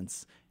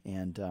presence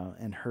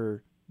and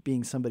her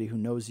being somebody who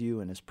knows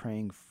you and is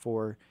praying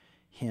for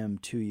him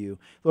to you.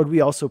 Lord, we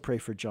also pray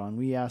for John.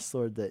 We ask,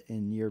 Lord, that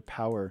in your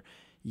power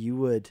you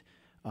would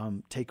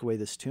take away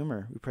this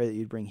tumor. We pray that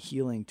you'd bring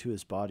healing to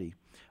his body.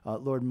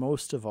 Lord,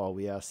 most of all,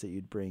 we ask that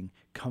you'd bring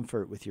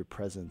comfort with your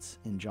presence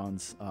in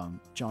John's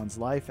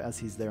life as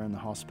he's there in the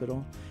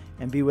hospital.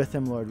 And be with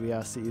him, Lord. We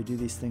ask that you do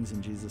these things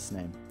in Jesus'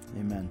 name.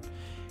 Amen.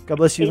 God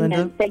bless you, Amen.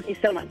 Linda. Thank you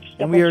so much.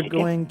 And we are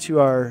going to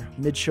our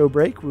mid-show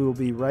break. We will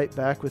be right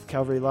back with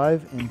Calvary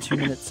Live in 2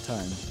 minutes'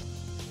 time.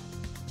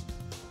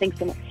 Thanks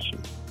so much.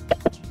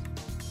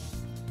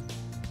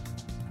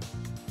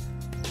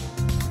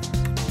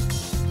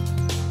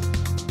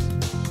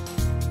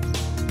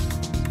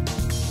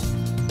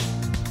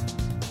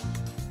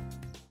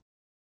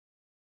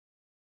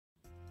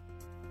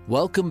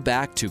 Welcome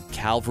back to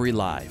Calvary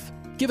Live.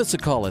 Give us a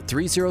call at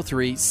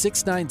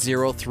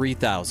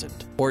 303-690-3000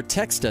 or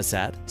text us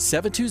at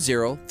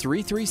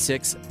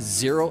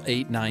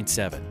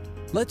 720-336-0897.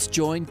 Let's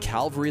join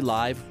Calvary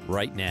Live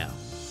right now.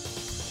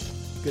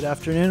 Good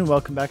afternoon.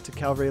 Welcome back to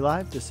Calvary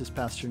Live. This is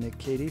Pastor Nick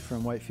Cady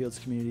from Whitefields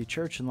Community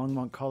Church in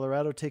Longmont,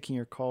 Colorado, taking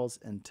your calls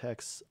and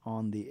texts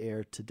on the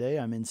air today.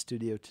 I'm in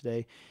studio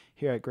today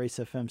here at Grace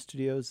FM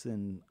Studios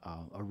in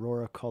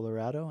Aurora,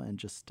 Colorado, and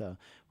just we're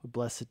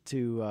blessed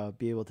to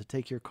be able to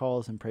take your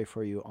calls and pray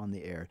for you on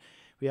the air.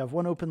 We have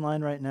one open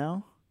line right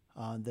now.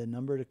 The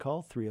number to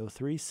call,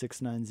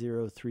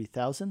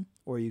 303-690-3000,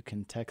 or you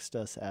can text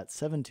us at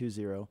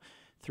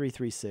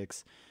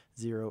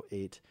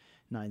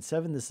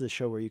 720-336-0897. This is a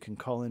show where you can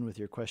call in with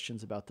your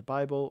questions about the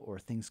Bible or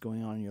things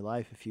going on in your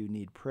life. If you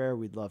need prayer,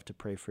 we'd love to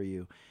pray for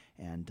you,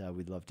 and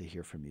we'd love to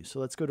hear from you. So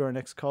let's go to our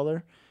next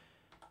caller.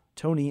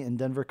 Tony in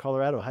Denver,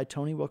 Colorado. Hi,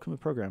 Tony. Welcome to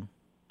the program.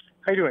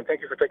 How you doing?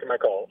 Thank you for taking my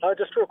call.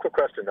 Just a real quick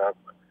question. So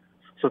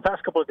the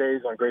past couple of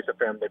days on Grace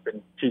FM, they've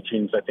been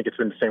teachings, I think it's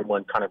been the same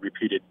one kind of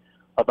repeated,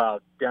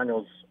 about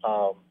Daniel's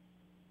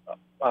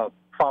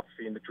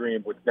prophecy in the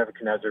dream with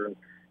Nebuchadnezzar and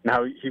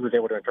how he was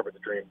able to interpret the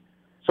dream.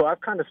 So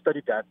I've kind of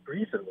studied that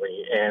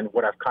recently, and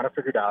what I've kind of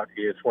figured out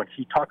is when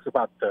he talks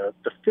about the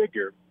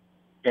figure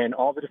and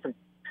all the different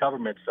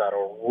governments that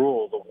will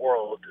rule the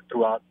world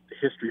throughout the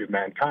history of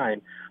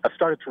mankind, I've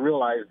started to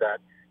realize that,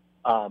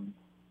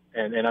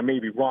 and I may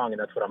be wrong, and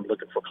that's what I'm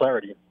looking for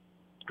clarity,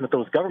 that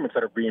those governments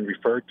that are being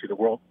referred to, the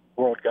world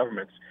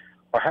governments,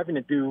 are having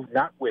to do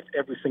not with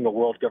every single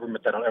world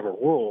government that will ever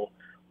rule,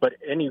 but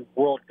any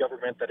world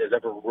government that has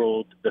ever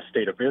ruled the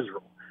state of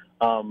Israel.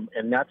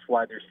 And that's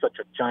why there's such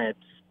a giant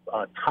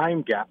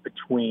time gap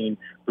between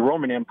the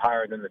Roman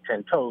Empire and then the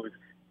 10 toes,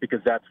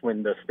 because that's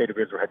when the state of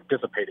Israel had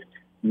dissipated.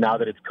 Now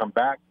that it's come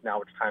back, now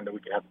it's time that we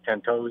can have the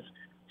 10 toes.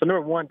 So number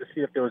one, to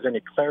see if there was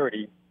any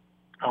clarity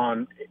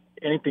on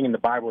anything in the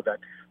Bible that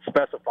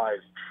specifies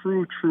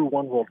true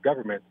one world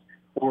government,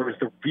 or is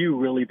the view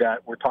really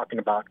that we're talking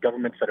about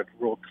governments that have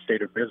ruled the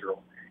state of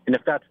Israel? And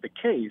if that's the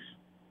case,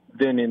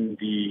 then in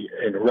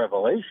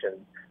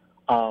Revelation,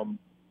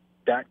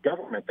 that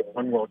government, the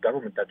one world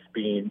government that's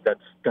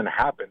going to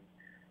happen,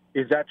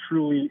 is that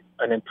truly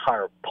an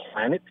entire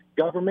planet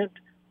government,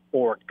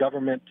 or a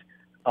government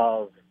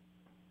of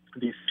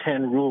these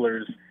 10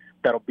 rulers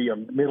that'll be a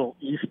Middle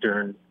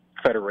Eastern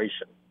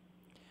federation?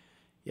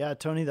 Yeah,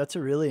 Tony, that's a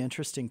really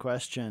interesting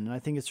question. And I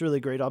think it's a really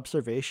great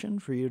observation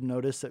for you to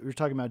notice that we're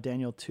talking about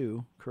Daniel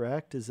 2,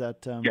 correct? Is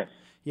that yes.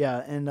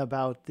 Yeah, and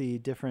about the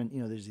different,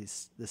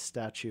 there's this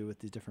statue with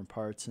these different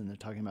parts, and they're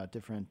talking about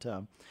different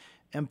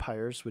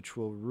empires which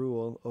will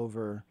rule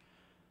over,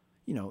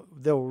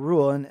 they'll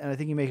rule. And I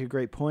think you make a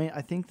great point.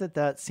 I think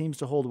that seems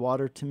to hold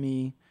water to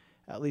me,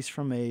 at least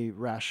from a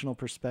rational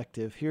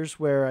perspective. Here's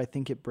where I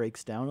think it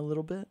breaks down a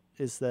little bit,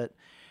 is that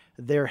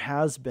there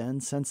has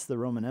been, since the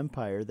Roman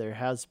Empire, there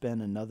has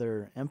been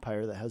another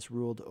empire that has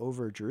ruled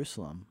over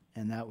Jerusalem,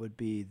 and that would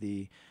be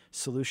the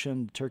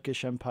Seleucid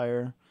Turkish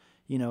Empire.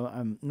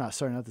 Not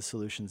the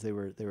Seleucians, they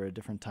were a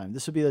different time.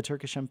 This would be the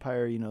Turkish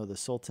Empire, the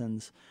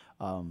sultans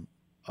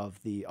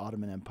of the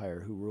Ottoman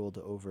Empire who ruled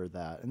over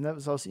that. And that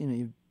was also,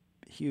 a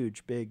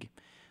huge, big,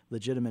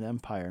 legitimate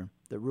empire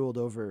that ruled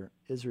over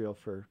Israel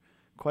for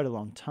quite a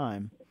long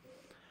time.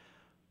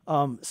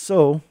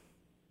 So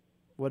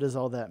what does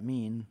all that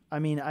mean? I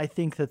mean, I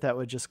think that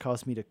would just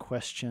cause me to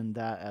question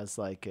that as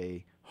like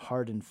a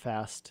hard and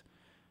fast,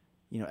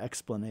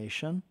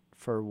 explanation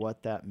for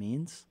what that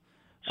means.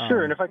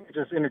 Sure, and if I could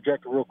just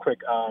interject real quick,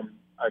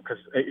 because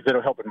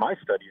it'll help in my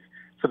studies.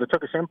 So the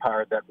Turkish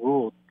Empire that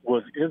ruled,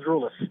 was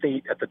Israel a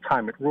state at the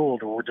time it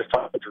ruled, or we're just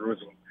talking about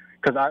Jerusalem?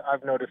 Because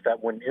I've noticed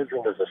that when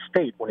Israel is a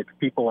state, when its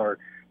people are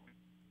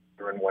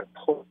in one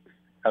place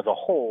as a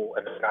whole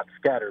and they're not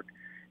scattered,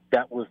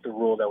 that was the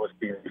rule that was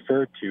being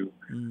referred to.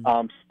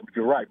 So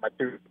you're right. My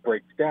theory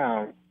breaks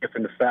down if,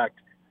 in fact,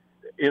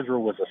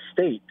 Israel was a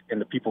state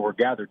and the people were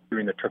gathered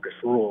during the Turkish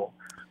rule.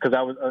 Because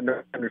I was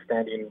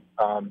understanding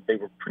they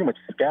were pretty much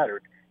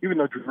scattered. Even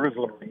though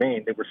Jerusalem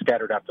remained, they were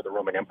scattered after the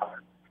Roman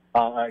Empire.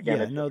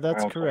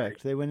 That's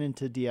correct. They went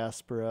into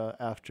diaspora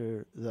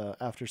after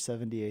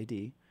 70 AD.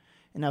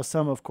 And now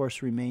some, of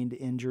course, remained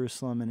in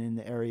Jerusalem and in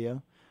the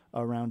area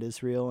around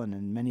Israel and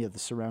in many of the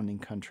surrounding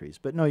countries.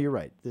 But no, you're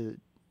right.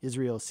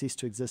 Israel ceased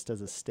to exist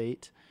as a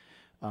state,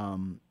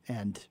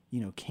 and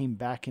came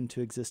back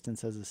into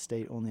existence as a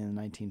state only in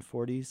the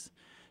 1940s.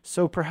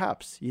 So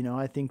perhaps,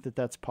 I think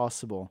that's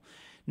possible.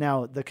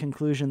 Now, the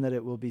conclusion that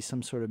it will be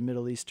some sort of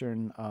Middle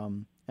Eastern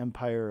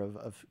empire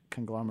of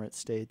conglomerate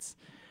states,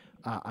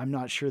 I'm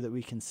not sure that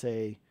we can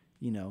say,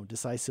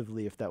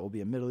 decisively if that will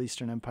be a Middle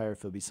Eastern empire, if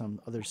it'll be some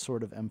other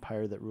sort of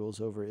empire that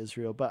rules over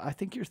Israel. But I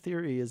think your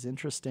theory is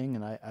interesting,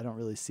 and I don't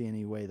really see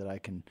any way that I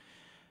can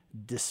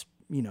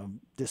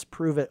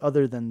disprove it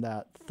other than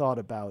that thought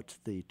about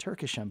the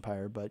Turkish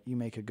Empire. But you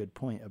make a good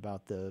point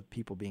about the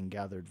people being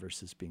gathered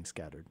versus being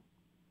scattered.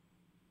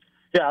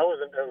 Yeah, I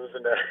wasn't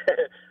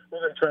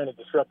wasn't trying to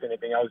disrupt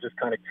anything. I was just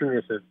kind of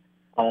curious,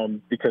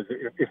 because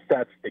if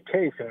that's the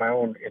case in my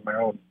own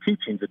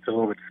teachings, it's a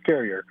little bit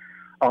scarier,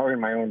 or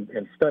in my own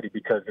study,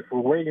 because if we're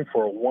waiting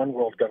for a one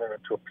world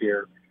government to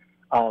appear,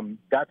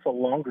 that's a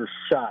longer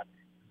shot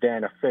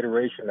than a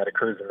federation that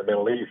occurs in the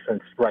Middle East.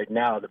 Since right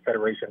now the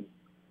federation,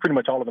 pretty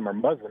much all of them are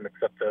Muslim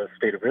except the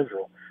state of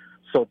Israel,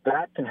 so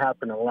that can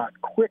happen a lot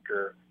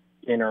quicker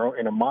in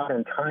a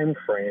modern time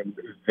frame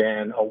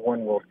than a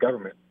one world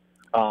government.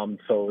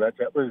 So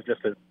that was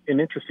just an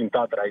interesting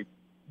thought that I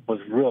was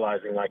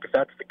realizing, like, if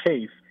that's the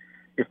case,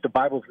 if the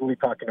Bible's really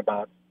talking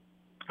about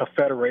a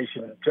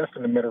federation just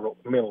in the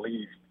Middle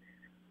East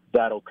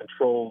that'll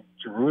control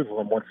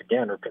Jerusalem once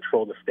again, or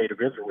control the state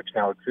of Israel, which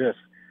now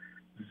exists,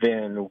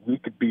 then we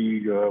could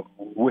be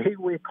way,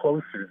 way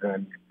closer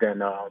than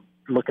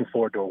looking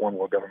forward to a one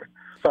world government.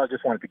 So I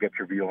just wanted to get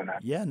your view on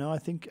that. Yeah, no, I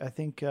think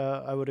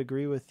I would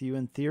agree with you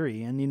in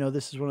theory. And,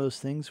 this is one of those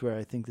things where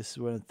I think this is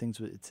one of the things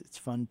it's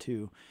fun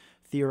to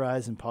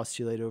theorize and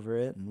postulate over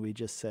it. And we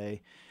just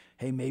say,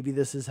 hey, maybe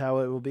this is how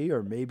it will be,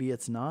 or maybe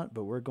it's not,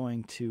 but we're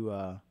going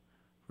to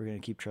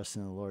keep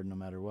trusting the Lord no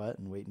matter what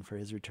and waiting for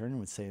his return, and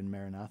would say in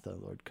Maranatha,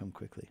 Lord, come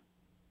quickly.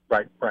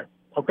 Right.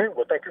 Okay,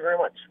 well, thank you very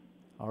much.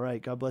 All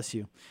right, God bless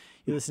you.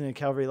 You're listening to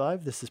Calvary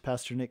Live. This is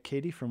Pastor Nick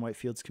Cady from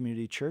Whitefields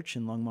Community Church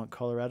in Longmont,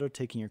 Colorado,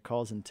 taking your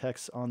calls and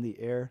texts on the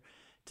air.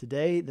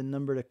 Today, the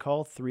number to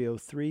call,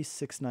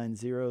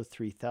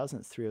 303-690-3000.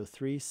 It's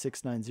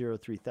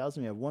 303-690-3000.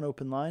 We have one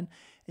open line,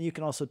 and you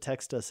can also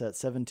text us at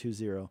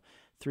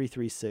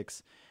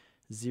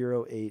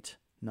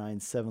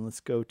 720-336-0897.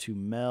 Let's go to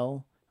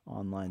Mel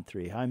on line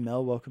 3. Hi,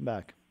 Mel. Welcome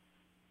back.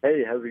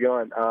 Hey, how's it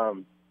going?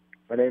 My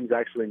name's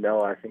actually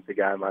Noah. I think the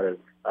guy might have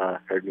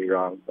heard me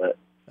wrong, but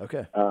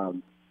okay.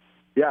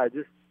 Yeah,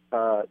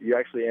 you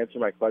actually answered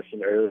my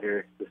question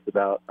earlier, just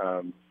about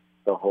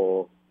the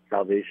whole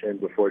salvation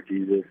before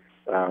Jesus.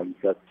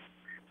 So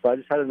I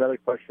just had another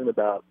question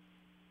about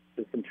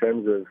just in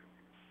terms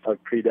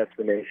of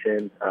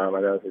predestination. I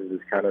know this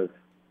is kind of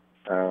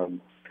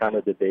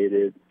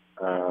debated,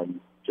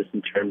 just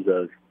in terms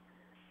of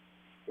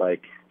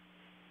like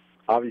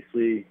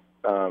obviously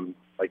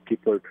like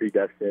people are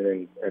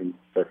predestined and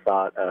the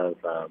thought of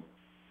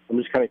I'm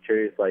just kind of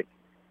curious, like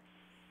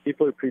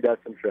people are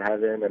predestined for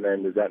heaven, and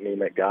then does that mean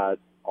that God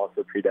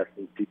also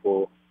predestines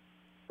people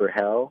for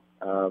hell?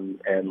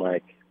 And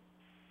like,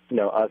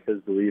 us as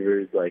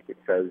believers, like it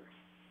says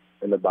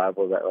in the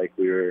Bible that like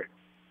we were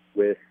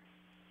with,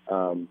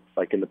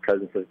 like in the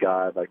presence of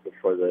God, like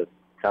before the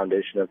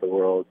foundation of the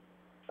world.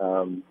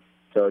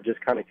 So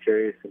just kind of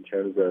curious in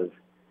terms of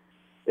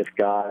if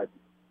God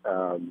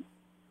kind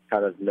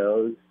of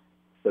knows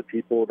the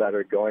people that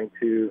are going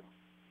to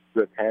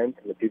repent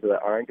and the people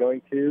that aren't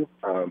going to.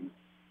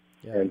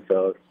 Yeah. And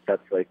so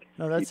that's like...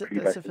 No, that's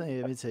definitely,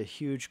 it's a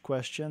huge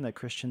question that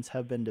Christians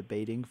have been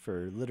debating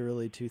for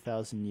literally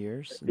 2,000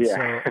 years. And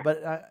yeah.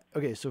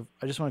 So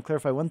I just want to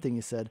clarify one thing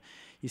you said.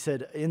 You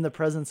said in the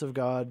presence of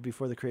God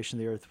before the creation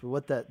of the earth.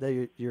 But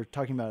what you're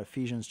talking about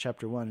Ephesians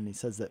chapter 1, and he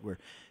says that we're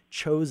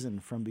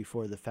chosen from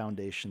before the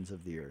foundations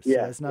of the earth.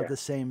 Yeah, so it's not the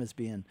same as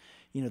being,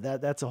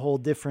 that's a whole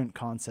different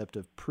concept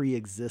of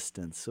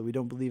pre-existence. So we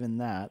don't believe in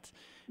that,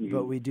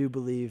 but we do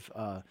believe...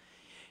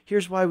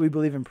 Here's why we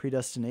believe in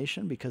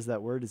predestination, because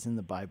that word is in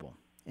the Bible.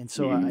 And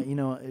so,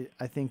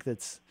 I think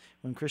that's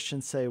when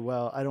Christians say,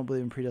 well, I don't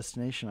believe in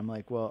predestination. I'm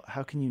like, well,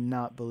 how can you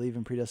not believe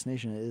in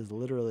predestination? It is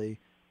literally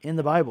in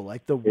the Bible.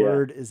 Like the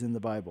word is in the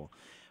Bible.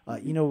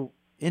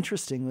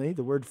 Interestingly,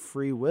 the word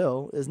free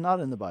will is not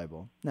in the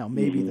Bible. Now,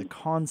 maybe the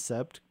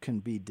concept can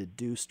be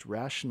deduced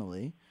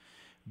rationally,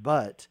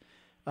 but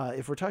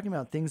if we're talking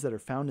about things that are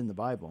found in the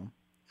Bible,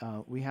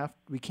 we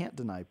can't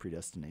deny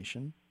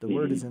predestination. The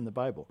word is in the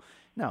Bible.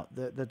 Now,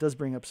 that does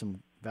bring up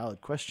some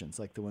valid questions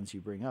like the ones you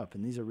bring up,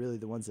 and these are really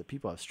the ones that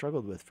people have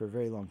struggled with for a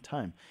very long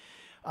time.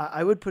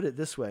 I would put it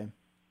this way.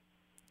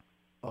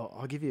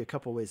 I'll give you a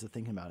couple ways of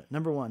thinking about it.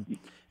 Number one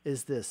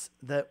is this,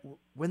 that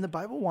when the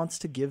Bible wants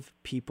to give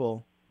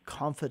people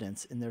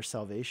confidence in their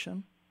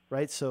salvation,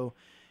 right? So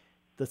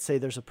let's say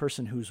there's a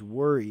person who's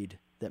worried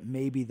that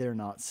maybe they're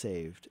not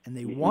saved and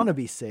they want to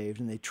be saved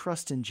and they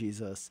trust in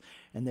Jesus,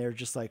 and they're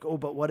just like, oh,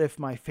 but what if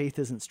my faith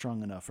isn't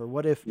strong enough? Or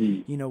what if,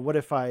 what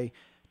if I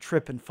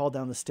trip and fall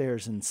down the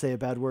stairs and say a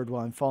bad word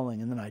while I'm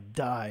falling and then I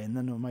die, and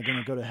then am I going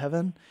to go to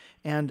heaven?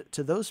 And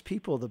to those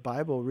people, the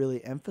Bible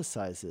really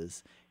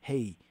emphasizes,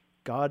 hey,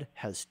 God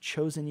has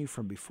chosen you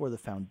from before the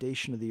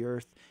foundation of the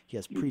earth. He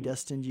has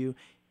predestined you,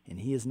 and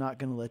he is not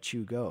going to let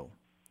you go.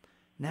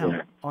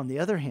 Now, on the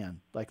other hand,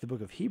 like the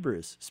book of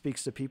Hebrews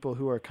speaks to people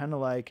who are kind of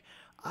like,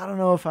 I don't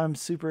know if I'm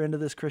super into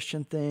this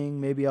Christian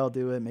thing. Maybe I'll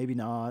do it, maybe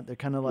not. They're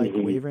kind of like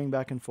wavering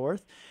back and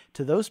forth.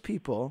 To those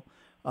people,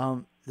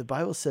 the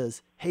Bible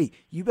says, hey,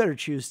 you better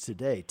choose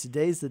today.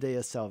 Today's the day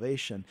of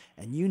salvation,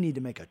 and you need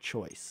to make a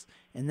choice.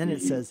 And then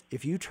it says,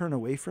 if you turn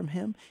away from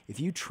him,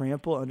 if you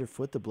trample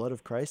underfoot the blood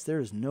of Christ,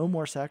 there is no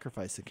more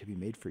sacrifice that can be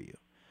made for you.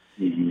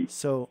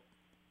 So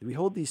we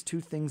hold these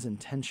two things in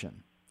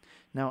tension.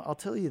 Now, I'll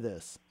tell you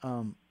this.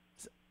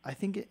 I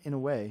think in a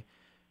way,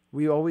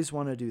 we always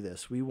want to do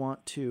this. We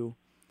want to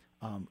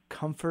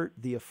comfort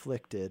the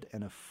afflicted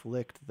and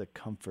afflict the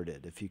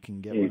comforted, if you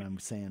can get what I'm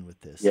saying with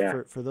this.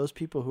 For those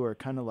people who are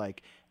kind of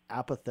like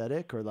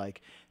apathetic, or like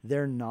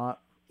they're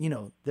not,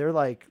 they're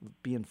like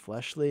being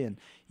fleshly, and,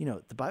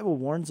 the Bible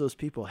warns those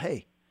people,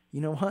 hey, you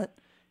know what?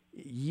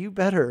 You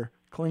better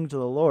cling to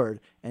the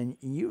Lord, and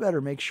you better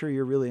make sure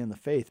you're really in the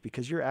faith,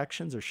 because your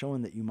actions are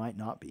showing that you might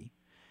not be.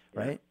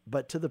 Right.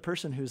 But to the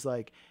person who's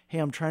like, hey,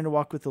 I'm trying to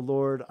walk with the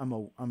Lord.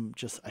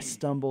 I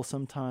stumble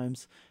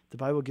sometimes. The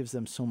Bible gives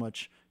them so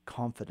much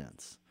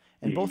confidence,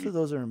 and both of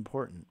those are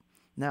important.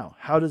 Now,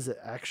 how does it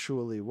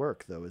actually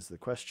work, though, is the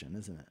question,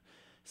 isn't it?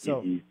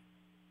 So,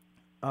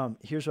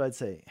 here's what I'd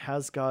say.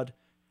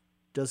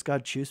 Does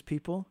God choose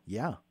people?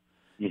 Yeah.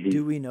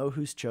 Do we know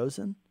who's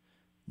chosen?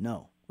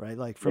 No, right?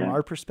 Like from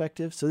our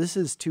perspective. So this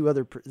is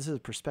this is a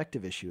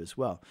perspective issue as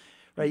well,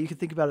 right? You can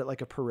think about it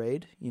like a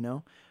parade,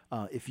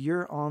 if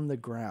you're on the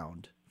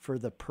ground for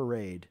the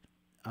parade,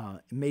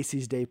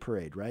 Macy's Day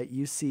Parade, right?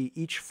 You see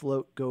each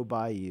float go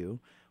by you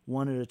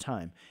one at a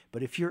time.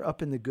 But if you're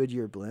up in the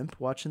Goodyear blimp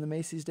watching the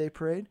Macy's Day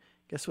Parade,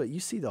 guess what? You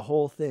see the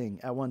whole thing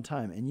at one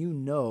time, and you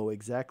know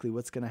exactly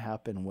what's going to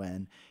happen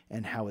when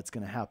and how it's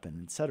going to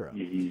happen, etc.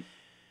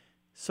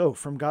 So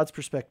from God's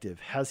perspective,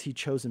 has he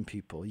chosen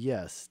people?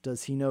 Yes.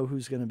 Does he know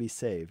who's going to be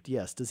saved?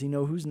 Yes. Does he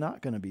know who's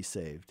not going to be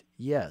saved?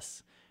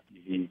 Yes.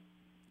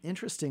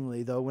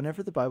 Interestingly, though,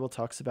 whenever the Bible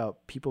talks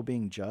about people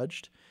being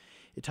judged,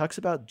 it talks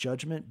about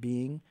judgment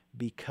being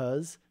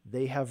because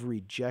they have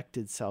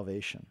rejected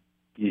salvation.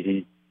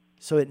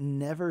 So it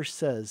never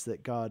says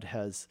that God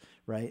has,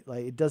 right?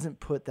 Like it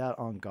doesn't put that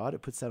on God.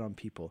 It puts that on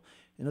people.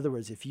 In other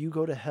words, if you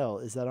go to hell,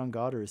 is that on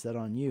God or is that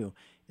on you?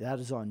 That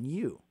is on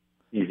you.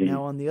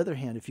 Now, on the other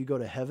hand, if you go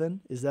to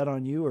heaven, is that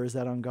on you or is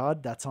that on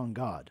God? That's on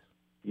God.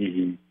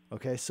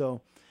 Okay.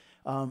 So,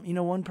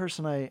 one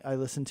person I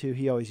listened to,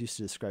 he always used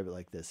to describe it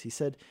like this. He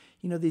said,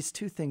 these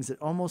two things, it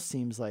almost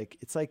seems like,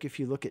 it's like if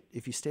you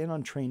stand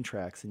on train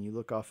tracks and you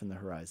look off in the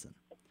horizon,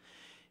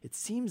 it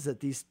seems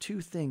that these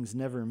two things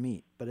never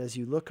meet, but as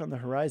you look on the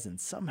horizon,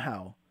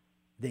 somehow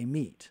they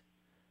meet,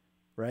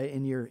 right?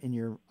 In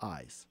your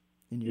eyes,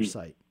 in your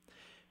sight.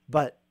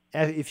 But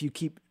if you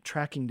keep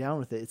tracking down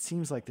with it, it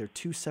seems like they're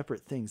two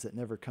separate things that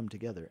never come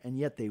together, and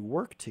yet they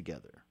work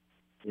together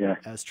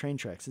as train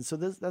tracks. And so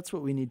that's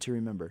what we need to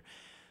remember.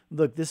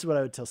 Look, this is what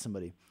I would tell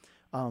somebody.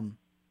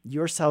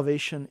 Your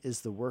salvation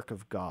is the work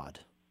of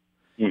God.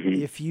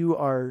 If you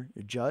are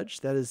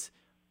judged, that is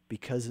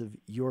because of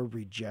your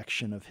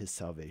rejection of his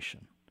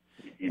salvation.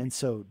 And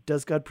so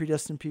does God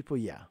predestine people?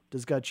 Yeah.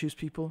 Does God choose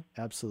people?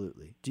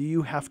 Absolutely. Do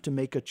you have to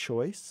make a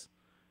choice?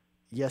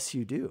 Yes,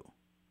 you do.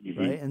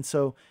 Right. And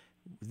so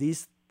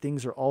these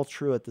things are all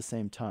true at the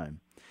same time.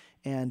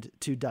 And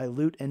to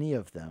dilute any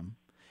of them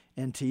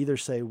and to either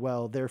say,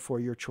 well,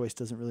 therefore your choice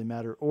doesn't really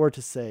matter, or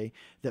to say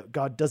that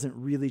God doesn't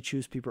really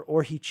choose people,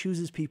 or he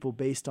chooses people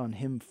based on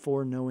him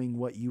foreknowing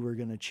what you were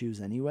going to choose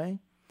anyway.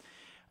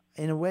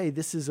 In a way,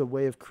 this is a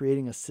way of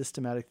creating a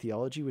systematic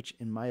theology, which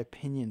in my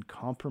opinion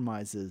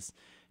compromises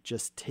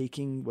just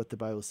taking what the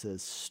Bible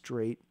says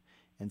straight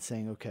and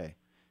saying, okay,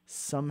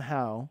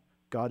 somehow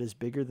God is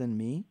bigger than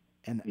me.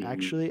 And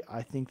actually,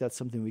 I think that's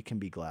something we can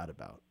be glad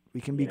about.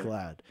 We can be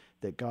glad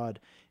that God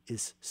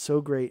is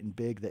so great and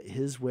big that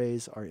his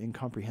ways are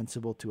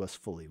incomprehensible to us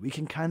fully. We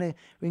can kind of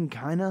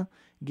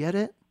get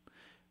it,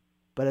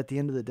 but at the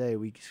end of the day,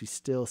 we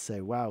still say,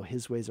 wow,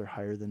 his ways are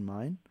higher than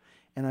mine.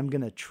 And I'm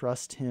going to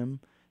trust him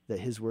that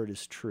his word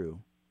is true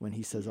when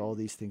he says all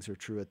these things are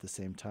true at the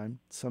same time.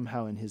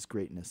 Somehow in his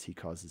greatness, he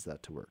causes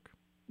that to work.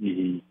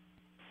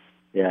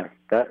 Yeah,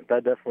 that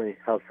definitely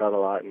helps out a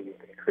lot and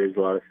clears a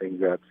lot of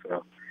things up.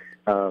 So,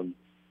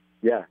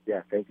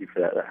 thank you for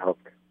that. That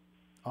helped.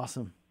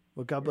 Awesome.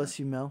 Well, God bless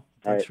you, Mel.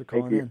 Thanks for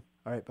calling in.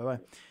 All right, bye-bye.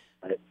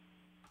 Bye.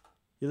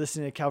 You're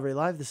listening to Calvary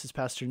Live. This is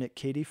Pastor Nick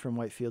Cady from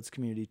Whitefields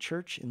Community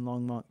Church in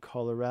Longmont,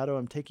 Colorado.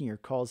 I'm taking your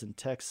calls and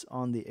texts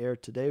on the air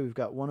today. We've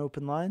got one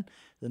open line.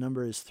 The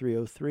number is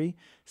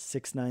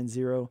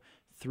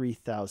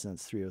 303-690-3000.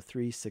 It's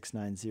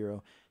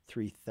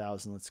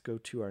 303-690-3000. Let's go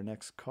to our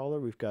next caller.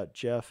 We've got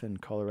Jeff in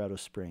Colorado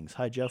Springs.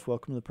 Hi, Jeff.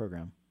 Welcome to the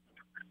program.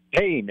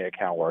 Hey, Nick.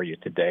 How are you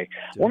today?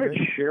 I wanted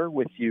to share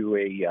with you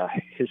a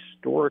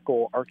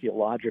historical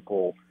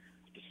archaeological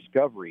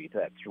discovery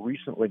that's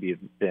recently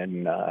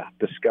been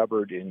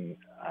discovered in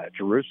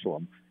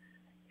Jerusalem.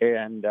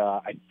 And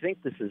I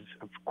think this is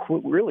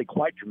really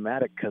quite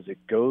dramatic because it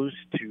goes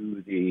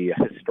to the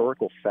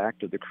historical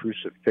fact of the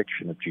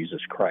crucifixion of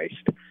Jesus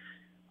Christ.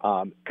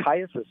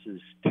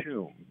 Caiaphas's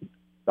tomb,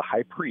 the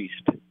high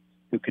priest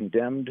who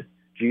condemned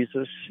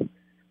Jesus,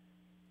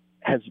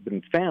 has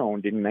been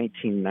found in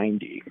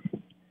 1990.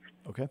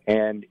 Okay.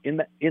 And in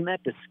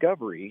that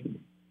discovery,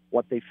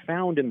 what they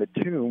found in the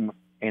tomb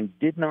and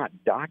did not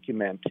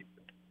document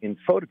in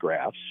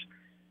photographs,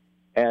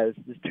 as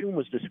the tomb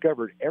was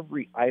discovered,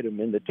 every item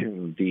in the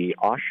tomb, the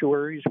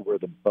ossuaries where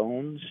the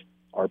bones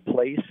are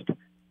placed,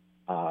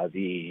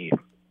 the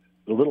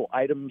little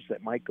items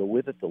that might go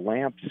with it, the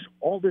lamps,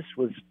 all this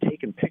was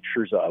taken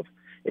pictures of,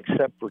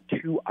 except for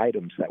two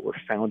items that were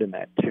found in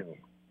that tomb.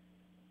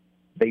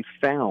 They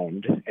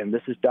found, and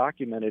this is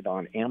documented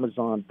on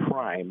Amazon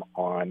Prime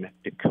on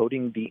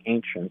Decoding the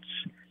Ancients,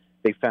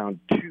 they found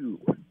two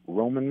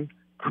Roman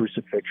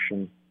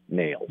crucifixion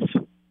nails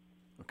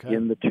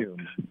in the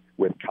tomb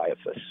with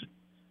Caiaphas.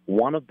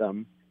 One of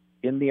them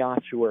in the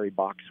ossuary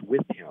box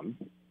with him,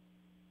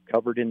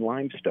 covered in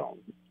limestone.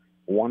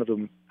 One of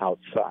them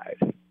outside.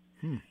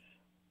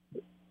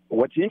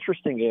 What's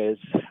interesting is,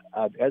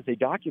 as they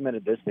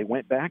documented this, they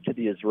went back to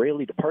the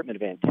Israeli Department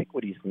of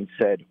Antiquities and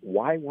said,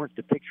 why weren't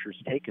the pictures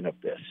taken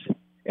of this?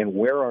 And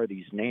where are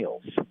these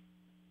nails?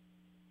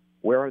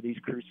 Where are these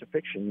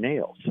crucifixion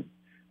nails?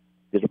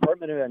 The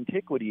Department of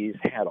Antiquities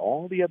had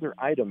all the other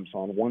items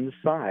on one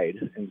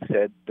side and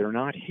said, they're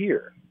not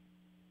here.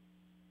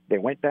 They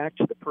went back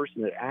to the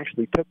person that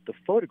actually took the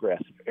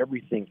photographs of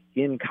everything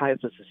in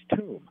Caiaphas'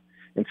 tomb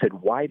and said,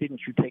 "Why didn't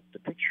you take the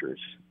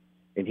pictures?"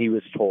 And he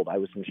was told, "I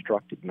was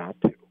instructed not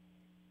to."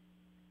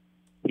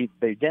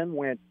 They then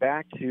went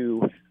back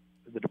to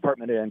the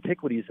Department of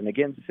Antiquities and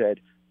again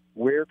said,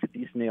 "Where could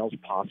these nails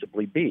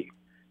possibly be?"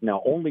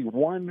 Now, only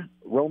one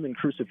Roman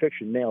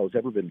crucifixion nail has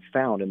ever been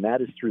found, and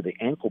that is through the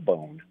ankle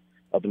bone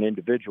of an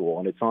individual,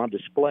 and it's on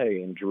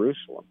display in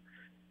Jerusalem.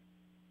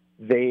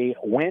 They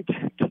went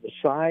to the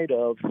side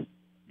of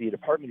the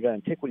Department of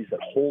Antiquities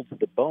that holds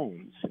the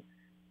bones,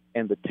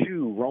 and the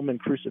two Roman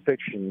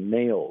crucifixion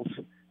nails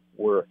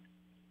were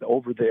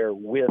over there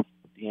with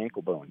the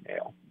ankle bone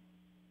nail.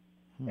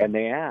 And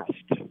they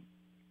asked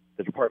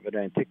the Department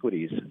of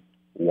Antiquities,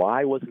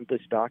 why wasn't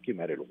this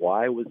documented?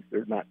 Why was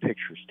there not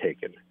pictures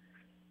taken?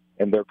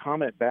 And their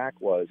comment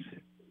back was,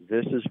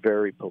 this is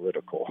very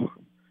political.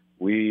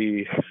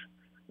 We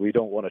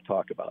don't want to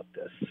talk about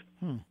this.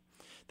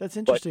 That's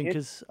interesting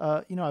because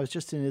I was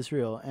just in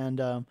Israel,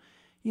 and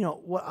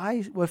what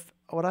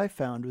I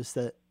found was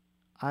that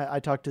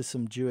I talked to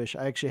some Jewish.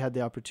 I actually had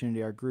the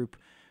opportunity. Our group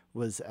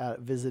was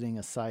visiting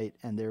a site,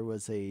 and there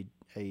was a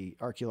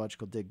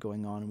archaeological dig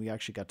going on, and we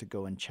actually got to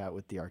go and chat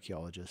with the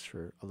archaeologists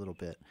for a little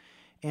bit.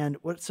 And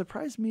what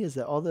surprised me is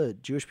that all the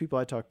Jewish people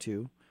I talked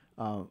to,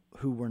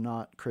 who were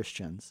not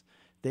Christians,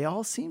 they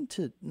all seemed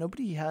to.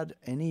 Nobody had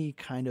any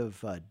kind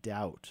of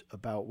doubt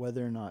about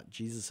whether or not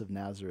Jesus of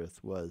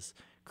Nazareth was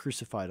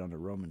crucified on a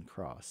Roman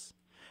cross.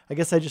 I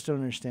guess I just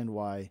don't understand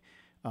why,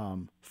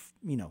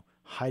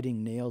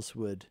 hiding nails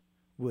would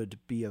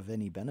be of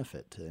any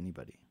benefit to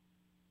anybody.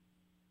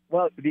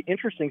 Well, the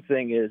interesting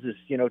thing is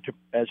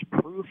as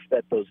proof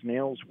that those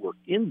nails were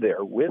in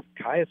there with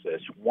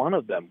Caiaphas, one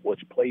of them was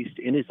placed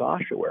in his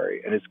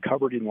ossuary and is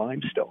covered in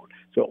limestone.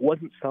 So it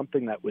wasn't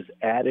something that was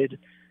added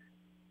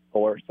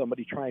or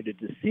somebody trying to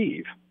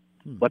deceive.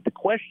 But the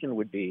question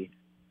would be,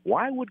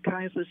 why would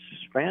Caiaphas'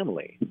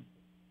 family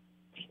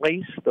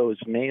place those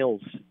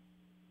nails,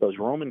 those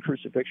Roman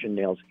crucifixion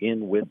nails,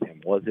 in with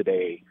him? Was it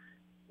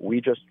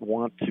we just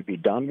want to be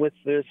done with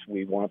this?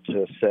 We want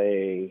to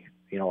say,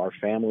 our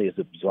family is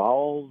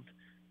absolved?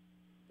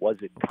 Was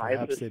it Caiaphas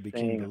perhaps they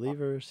became saying,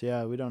 believers?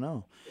 Yeah, we don't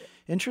know.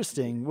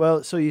 Interesting.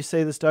 Well, so you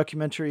say this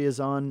documentary is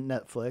on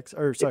Netflix,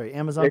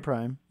 Amazon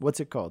Prime. What's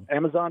it called?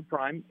 Amazon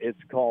Prime.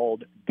 It's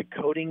called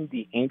Decoding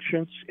the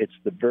Ancients. It's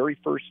the very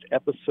first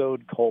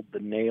episode called The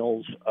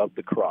Nails of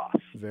the Cross.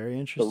 Very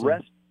interesting. The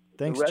rest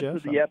Jeff.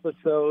 of the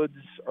episodes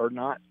are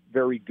not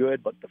very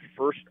good, but the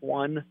first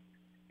one,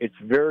 it's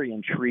very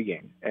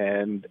intriguing.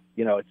 And,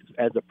 it's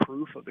as a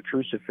proof of the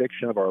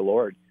crucifixion of our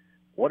Lord.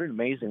 What an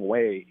amazing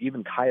way,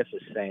 even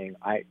Caiaphas saying,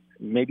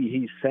 maybe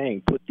he's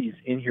saying, put these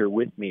in here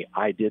with me.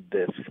 I did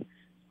this.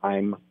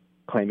 I'm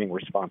claiming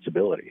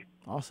responsibility.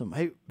 Awesome.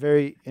 Hey,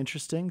 very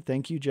interesting.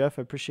 Thank you, Jeff.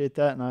 I appreciate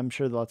that. And I'm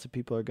sure lots of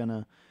people are going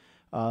to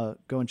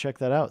go and check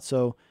that out.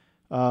 So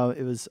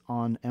it was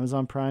on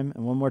Amazon Prime.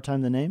 And one more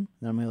time, the name,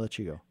 then I'm going to let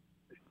you go.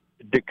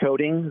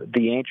 Decoding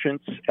the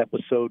Ancients,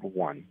 Episode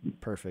 1.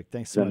 Perfect.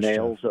 Thanks so much, The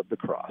Nails Jeff. of the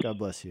Cross. God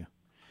bless you.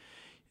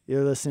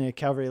 You're listening to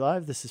Calvary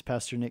Live. This is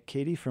Pastor Nick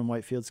Cady from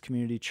Whitefields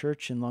Community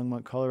Church in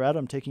Longmont, Colorado.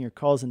 I'm taking your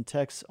calls and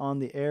texts on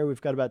the air.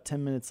 We've got about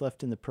 10 minutes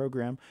left in the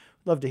program.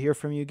 We'd love to hear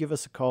from you. Give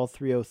us a call,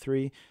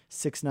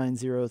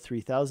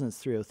 303-690-3000.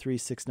 It's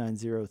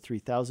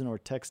 303-690-3000, or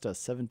text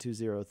us,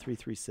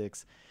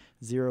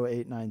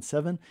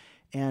 720-336-0897.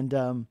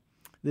 And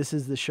this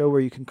is the show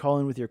where you can call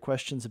in with your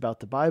questions about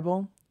the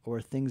Bible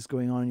or things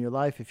going on in your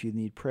life. If you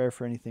need prayer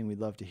for anything, we'd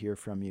love to hear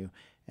from you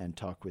and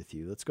talk with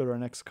you. Let's go to our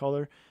next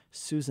caller,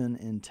 Susan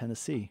in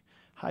Tennessee.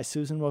 Hi,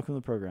 Susan. Welcome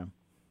to the program.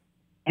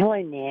 Hello,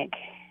 Nick.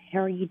 How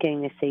are you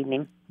doing this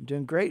evening? I'm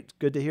doing great.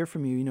 Good to hear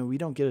from you. We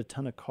don't get a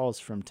ton of calls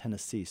from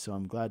Tennessee, so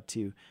I'm glad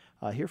to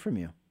hear from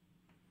you.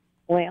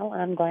 Well,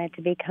 I'm glad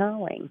to be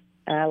calling.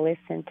 I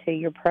listen to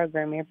your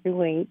program every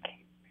week,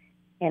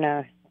 and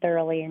I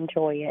thoroughly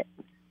enjoy it.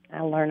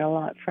 I learn a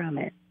lot from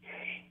it.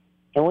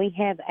 And we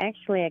have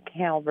actually a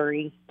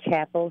Calvary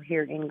chapel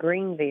here in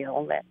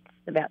Greenville that's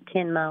about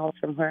 10 miles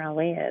from where I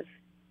live.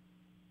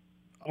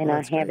 And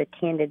I have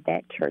attended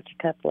that church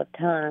a couple of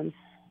times.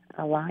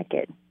 I like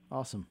it.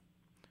 Awesome.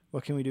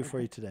 What can we do for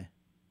you today?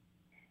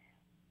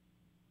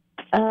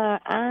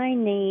 I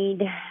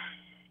need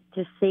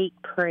to seek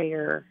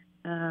prayer.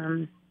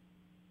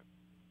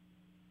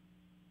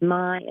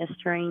 My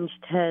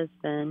estranged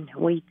husband,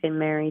 we've been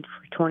married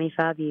for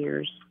 25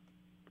 years.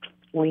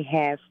 We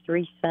have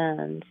 3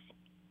 sons,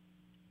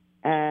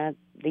 the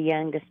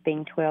youngest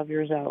being 12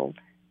 years old.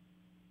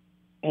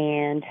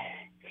 And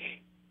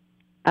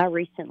I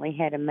recently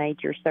had a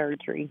major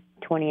surgery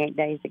 28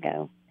 days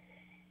ago,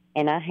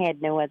 and I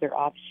had no other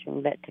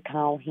option but to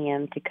call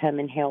him to come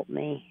and help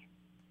me.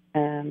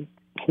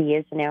 He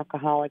is an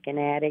alcoholic and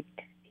addict.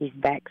 He's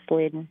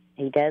backslidden.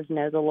 He does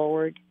know the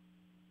Lord.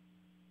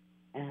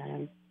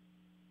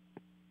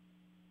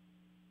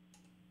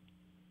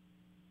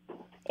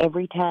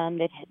 Every time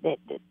that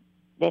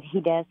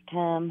he does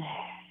come,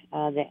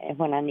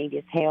 when I need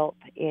his help,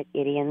 it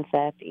ends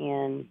up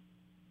in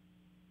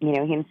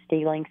him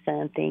stealing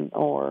something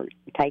or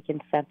taking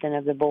something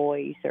of the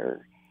boys,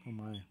 or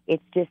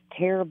it's just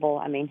terrible.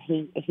 I mean,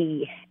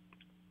 he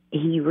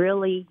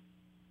really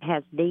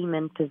has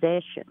demon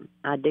possession.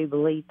 I do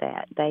believe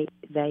that.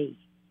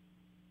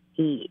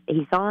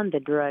 He's on the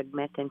drug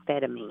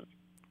methamphetamine.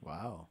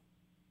 Wow.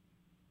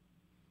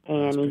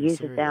 And he uses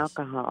serious.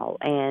 alcohol.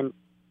 And,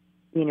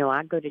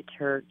 I go to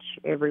church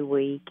every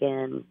week,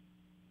 and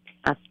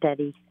I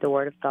study the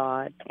Word of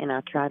God, and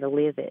I try to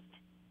live it.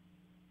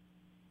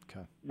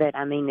 Okay. But,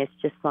 I mean, it's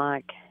just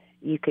like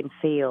you can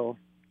feel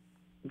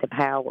the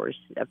powers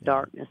of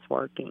darkness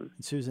working.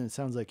 And Susan, it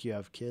sounds like you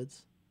have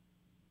kids?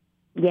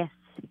 Yes.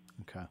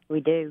 Okay.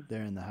 We do.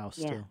 They're in the house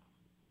still?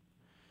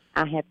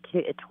 I have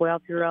a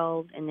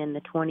 12-year-old, and then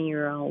the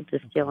 20-year-old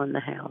is still in the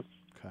house.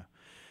 Okay.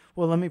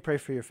 Well, let me pray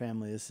for your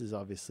family. This is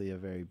obviously a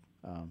very,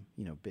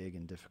 big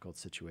and difficult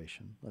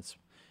situation.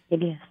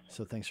 It is.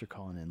 So thanks for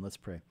calling in. Let's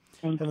pray.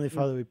 Heavenly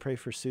Father, we pray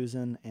for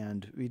Susan,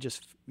 and we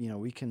just,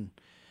 we can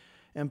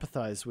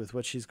empathize with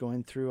what she's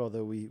going through,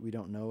 although we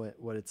don't know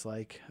what it's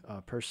like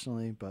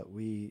personally, but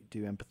we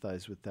do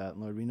empathize with that.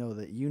 And Lord, we know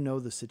that you know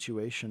the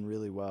situation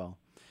really well.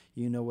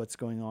 You know what's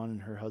going on in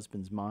her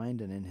husband's mind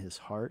and in his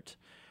heart.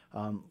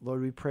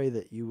 Lord, we pray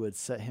that you would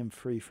set him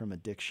free from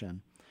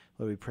addiction.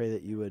 Lord, we pray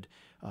that you would,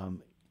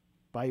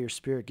 by your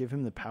Spirit, give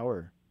him the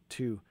power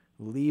to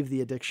leave the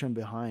addiction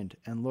behind.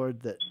 And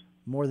Lord, that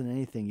more than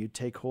anything, you'd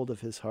take hold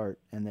of his heart,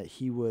 and that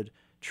he would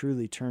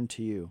truly turn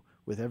to you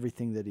with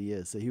everything that he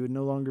is, that he would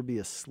no longer be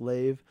a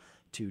slave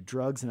to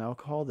drugs and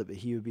alcohol, but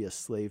he would be a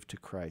slave to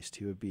Christ.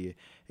 He would be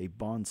a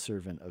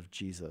bondservant of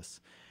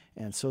Jesus.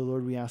 And so,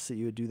 Lord, we ask that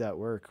you would do that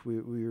work. We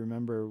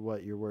remember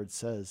what your word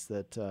says,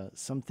 that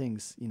some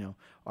things,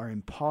 are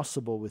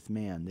impossible with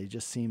man. They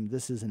just seem,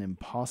 this is an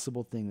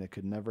impossible thing that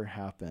could never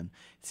happen.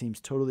 It seems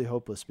totally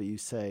hopeless, but you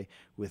say,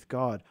 with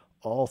God,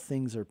 all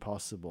things are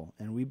possible.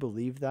 And we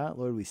believe that,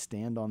 Lord. We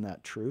stand on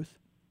that truth,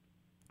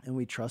 and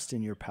we trust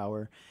in your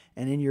power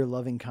and in your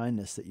loving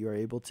kindness that you are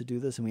able to do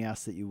this, and we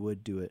ask that you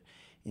would do it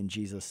in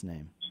Jesus'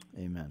 name.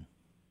 Amen.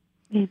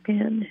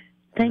 Amen.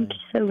 Thank you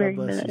so very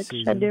much.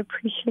 I do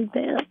appreciate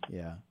that.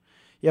 Yeah.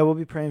 Yeah, we'll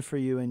be praying for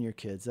you and your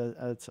kids.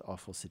 That's an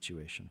awful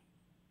situation.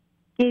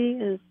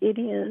 It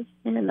is.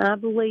 And I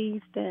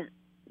believe that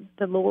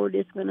the Lord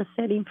is going to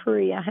set him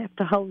free. I have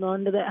to hold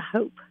on to that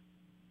hope.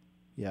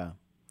 Yeah.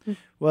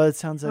 Well, it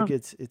sounds like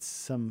it's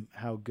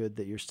somehow good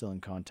that you're still in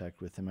contact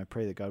with him. I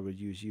pray that God would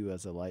use you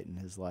as a light in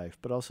his life,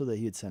 but also that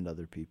he'd send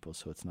other people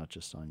so it's not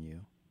just on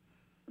you.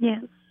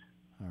 Yes.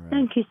 All right.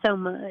 Thank you so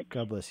much.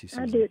 God bless you,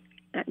 Susan. I do.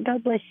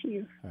 God bless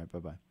you. All right,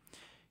 bye-bye.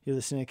 You're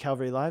listening to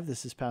Calvary Live.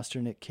 This is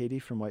Pastor Nick Cady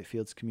from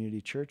Whitefields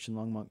Community Church in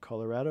Longmont,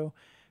 Colorado.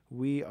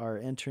 We are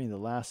entering the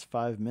last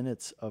 5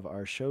 minutes of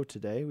our show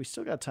today. We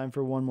still got time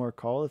for one more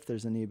call. If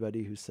there's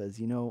anybody who says,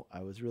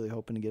 I was really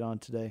hoping to get on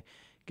today,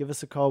 give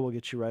us a call. We'll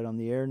get you right on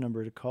the air.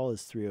 Number to call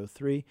is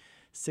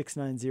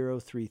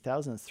 303-690-3000.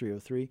 That's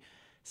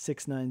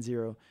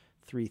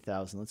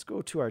 303-690-3000. Let's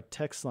go to our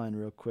text line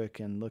real quick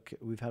and look.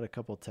 We've had a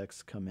couple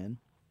texts come in.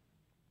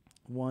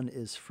 One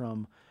is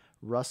from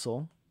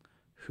Russell,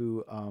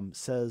 who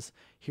says,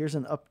 here's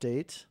an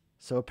update.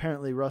 So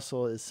apparently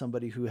Russell is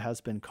somebody who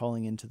has been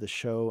calling into the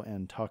show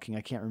and talking.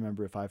 I can't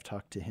remember if I've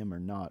talked to him or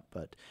not,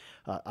 but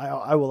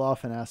I will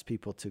often ask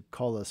people to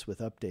call us with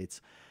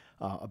updates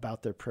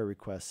about their prayer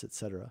requests,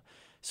 etc.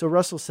 So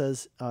Russell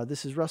says,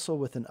 this is Russell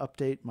with an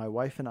update. My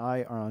wife and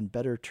I are on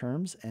better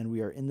terms, and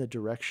we are in the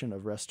direction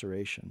of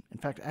restoration. In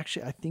fact,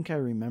 actually, I think I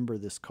remember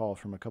this call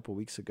from a couple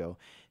weeks ago.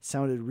 It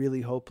sounded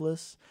really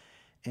hopeless.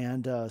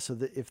 And so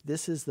if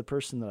this is the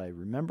person that I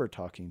remember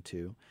talking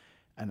to,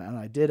 and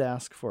I did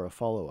ask for a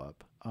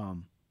follow-up,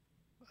 and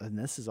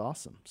this is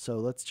awesome. So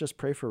let's just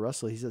pray for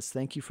Russell. He says,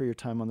 thank you for your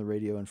time on the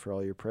radio and for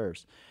all your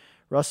prayers.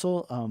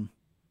 Russell,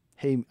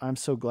 hey, I'm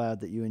so glad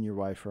that you and your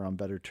wife are on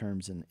better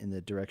terms in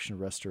the direction of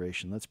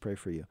restoration. Let's pray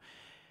for you.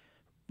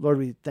 Lord,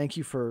 we thank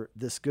you for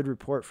this good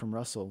report from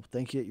Russell.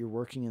 Thank you that you're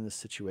working in this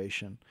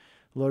situation.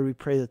 Lord, we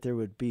pray that there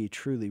would be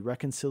truly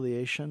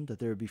reconciliation, that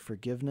there would be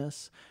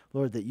forgiveness.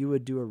 Lord, that you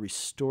would do a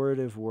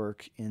restorative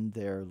work in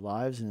their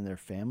lives and in their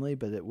family,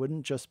 but it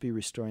wouldn't just be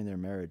restoring their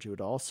marriage. It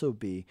would also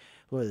be,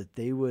 Lord, that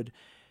they would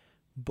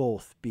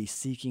both be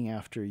seeking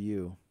after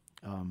you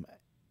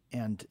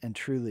and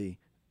truly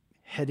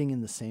heading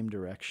in the same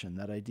direction.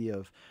 That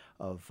idea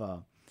of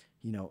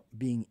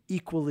being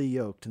equally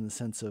yoked in the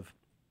sense of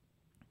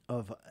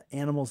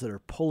animals that are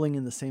pulling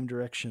in the same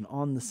direction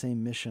on the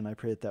same mission. I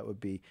pray that would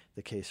be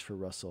the case for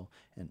Russell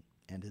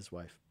and his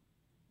wife.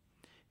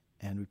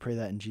 And we pray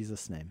that in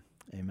Jesus' name.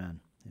 Amen.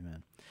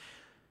 Amen.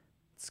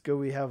 Let's go.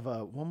 We have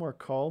one more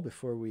call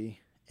before we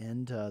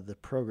end the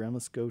program.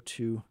 Let's go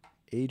to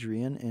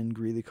Adrian in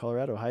Greeley,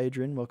 Colorado. Hi,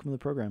 Adrian. Welcome to the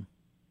program.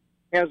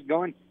 How's it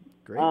going?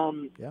 Great.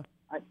 Yeah.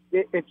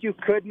 If you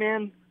could,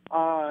 man,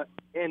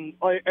 and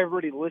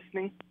everybody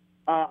listening,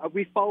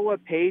 we follow a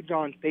page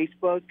on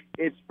Facebook.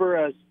 It's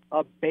for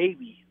a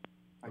baby.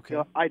 Okay.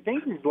 I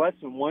think he's less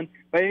than one.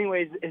 But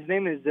anyways, his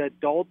name is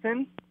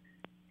Dalton,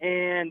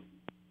 and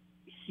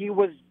he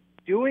was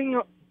doing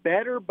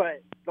better,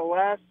 but the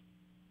last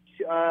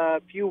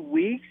few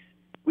weeks,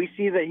 we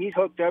see that he's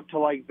hooked up to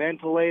like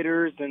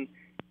ventilators, and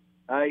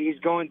he's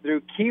going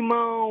through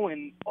chemo,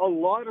 and a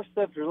lot of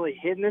stuff really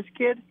hitting this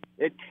kid.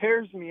 It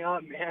tears me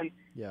up, man.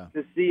 Yeah.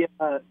 To see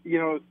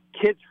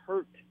kids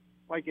hurt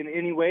like in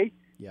any way.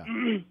 Yeah.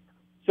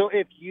 So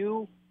if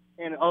you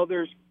and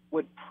others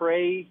would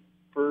pray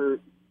for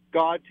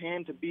God's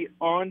hand to be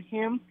on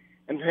him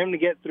and for him to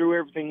get through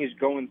everything he's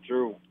going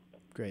through.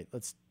 Great.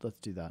 Let's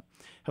do that.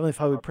 Heavenly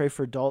Father, we pray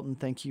for Dalton.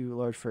 Thank you,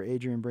 Lord, for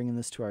Adrian bringing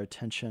this to our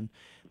attention.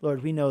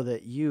 Lord, we know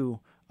that you,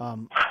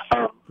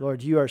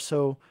 Lord, you are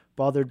so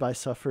bothered by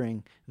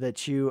suffering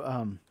that you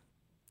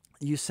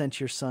sent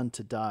your son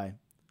to die,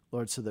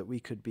 Lord, so that we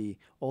could be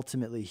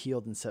ultimately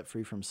healed and set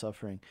free from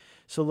suffering.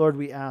 So, Lord,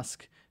 we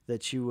ask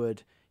that you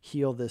would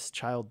heal this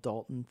child,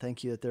 Dalton.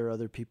 Thank you that there are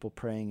other people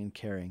praying and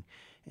caring.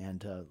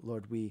 And,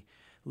 Lord, we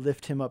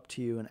lift him up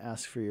to you and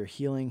ask for your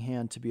healing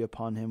hand to be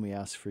upon him. We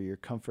ask for your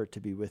comfort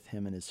to be with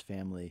him and his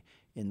family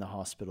in the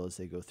hospital as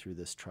they go through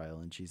this trial.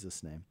 In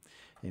Jesus' name,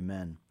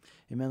 amen.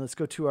 Amen. Let's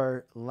go to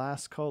our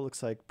last call.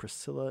 Looks like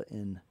Priscilla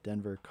in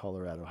Denver,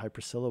 Colorado. Hi,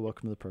 Priscilla.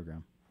 Welcome to the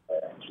program.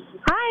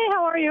 Hi,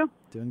 how are you?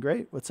 Doing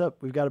great. What's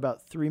up? We've got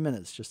about 3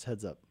 minutes. Just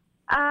heads up.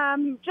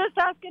 Just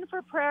asking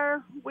for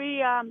prayer.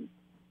 We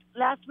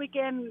last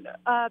weekend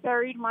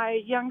buried my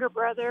younger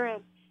brother,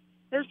 and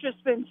there's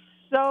just been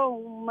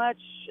so much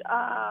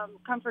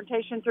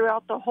confrontation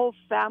throughout the whole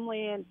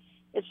family, and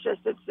it's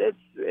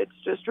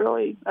just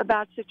really a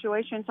bad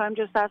situation. So I'm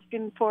just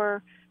asking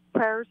for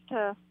prayers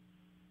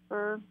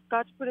for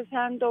God to put his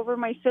hand over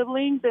my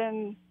siblings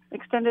and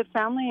extended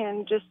family,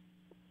 and just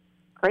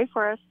pray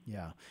for us.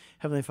 Yeah.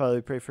 Heavenly Father,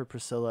 we pray for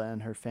Priscilla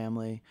and her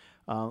family.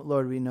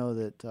 Lord, we know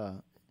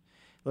that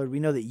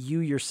you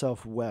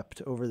yourself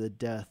wept over the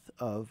death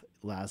of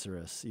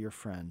Lazarus, your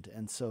friend.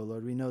 And so,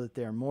 Lord, we know that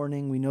they are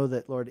mourning. We know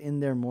that, Lord, in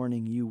their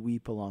mourning, you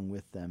weep along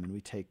with them, and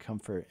we take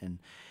comfort and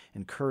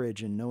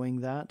courage in knowing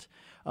that.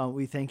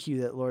 We thank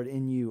you that, Lord,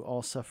 in you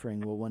all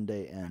suffering will one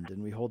day end,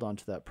 and we hold on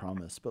to that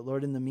promise. But,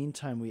 Lord, in the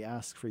meantime, we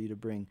ask for you to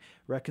bring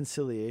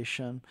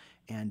reconciliation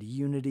and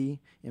unity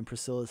in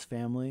Priscilla's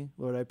family.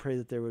 Lord, I pray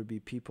that there would be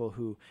people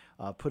who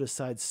put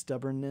aside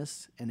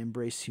stubbornness and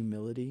embrace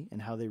humility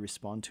in how they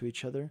respond to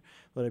each other.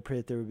 Lord, I pray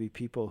that there would be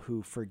people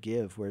who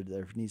forgive where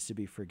there needs to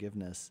be forgiveness,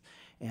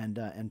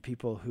 and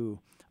people who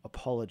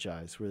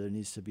apologize where there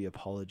needs to be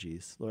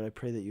apologies. Lord, I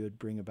pray that you would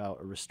bring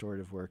about a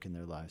restorative work in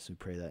their lives. We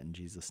pray that in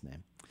Jesus'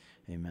 name.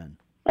 Amen.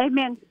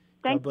 Amen.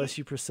 God bless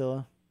you,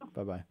 Priscilla.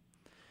 Bye-bye.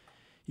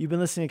 You've been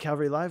listening to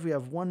Calvary Live. We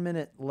have 1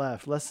 minute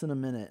left, less than a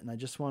minute, and I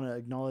just want to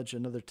acknowledge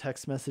another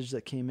text message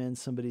that came in.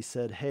 Somebody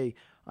said, hey,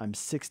 I'm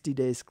 60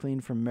 days clean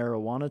from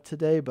marijuana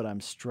today, but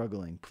I'm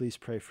struggling. Please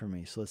pray for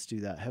me. So let's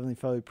do that. Heavenly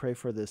Father, we pray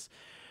for this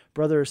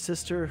brother or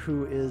sister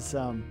who is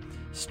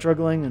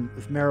struggling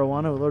with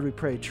marijuana. Lord, we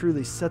pray,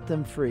 truly set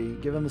them free.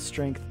 Give them the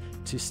strength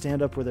to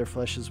stand up where their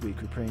flesh is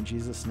weak. We pray in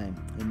Jesus' name.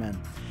 Amen.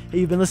 Hey,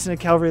 you've been listening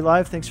to Calvary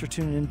Live. Thanks for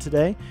tuning in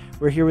today.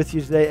 We're here with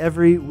you today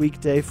every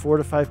weekday, 4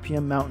 to 5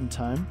 p.m. Mountain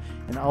Time,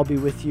 and I'll be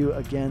with you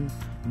again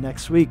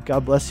next week.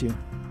 God bless you.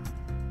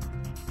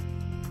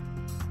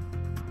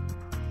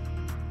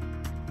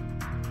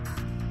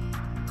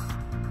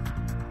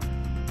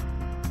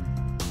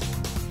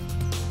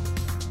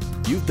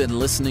 You've been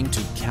listening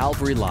to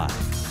Calvary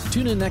Live.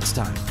 Tune in next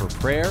time for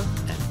prayer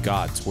and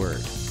God's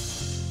Word.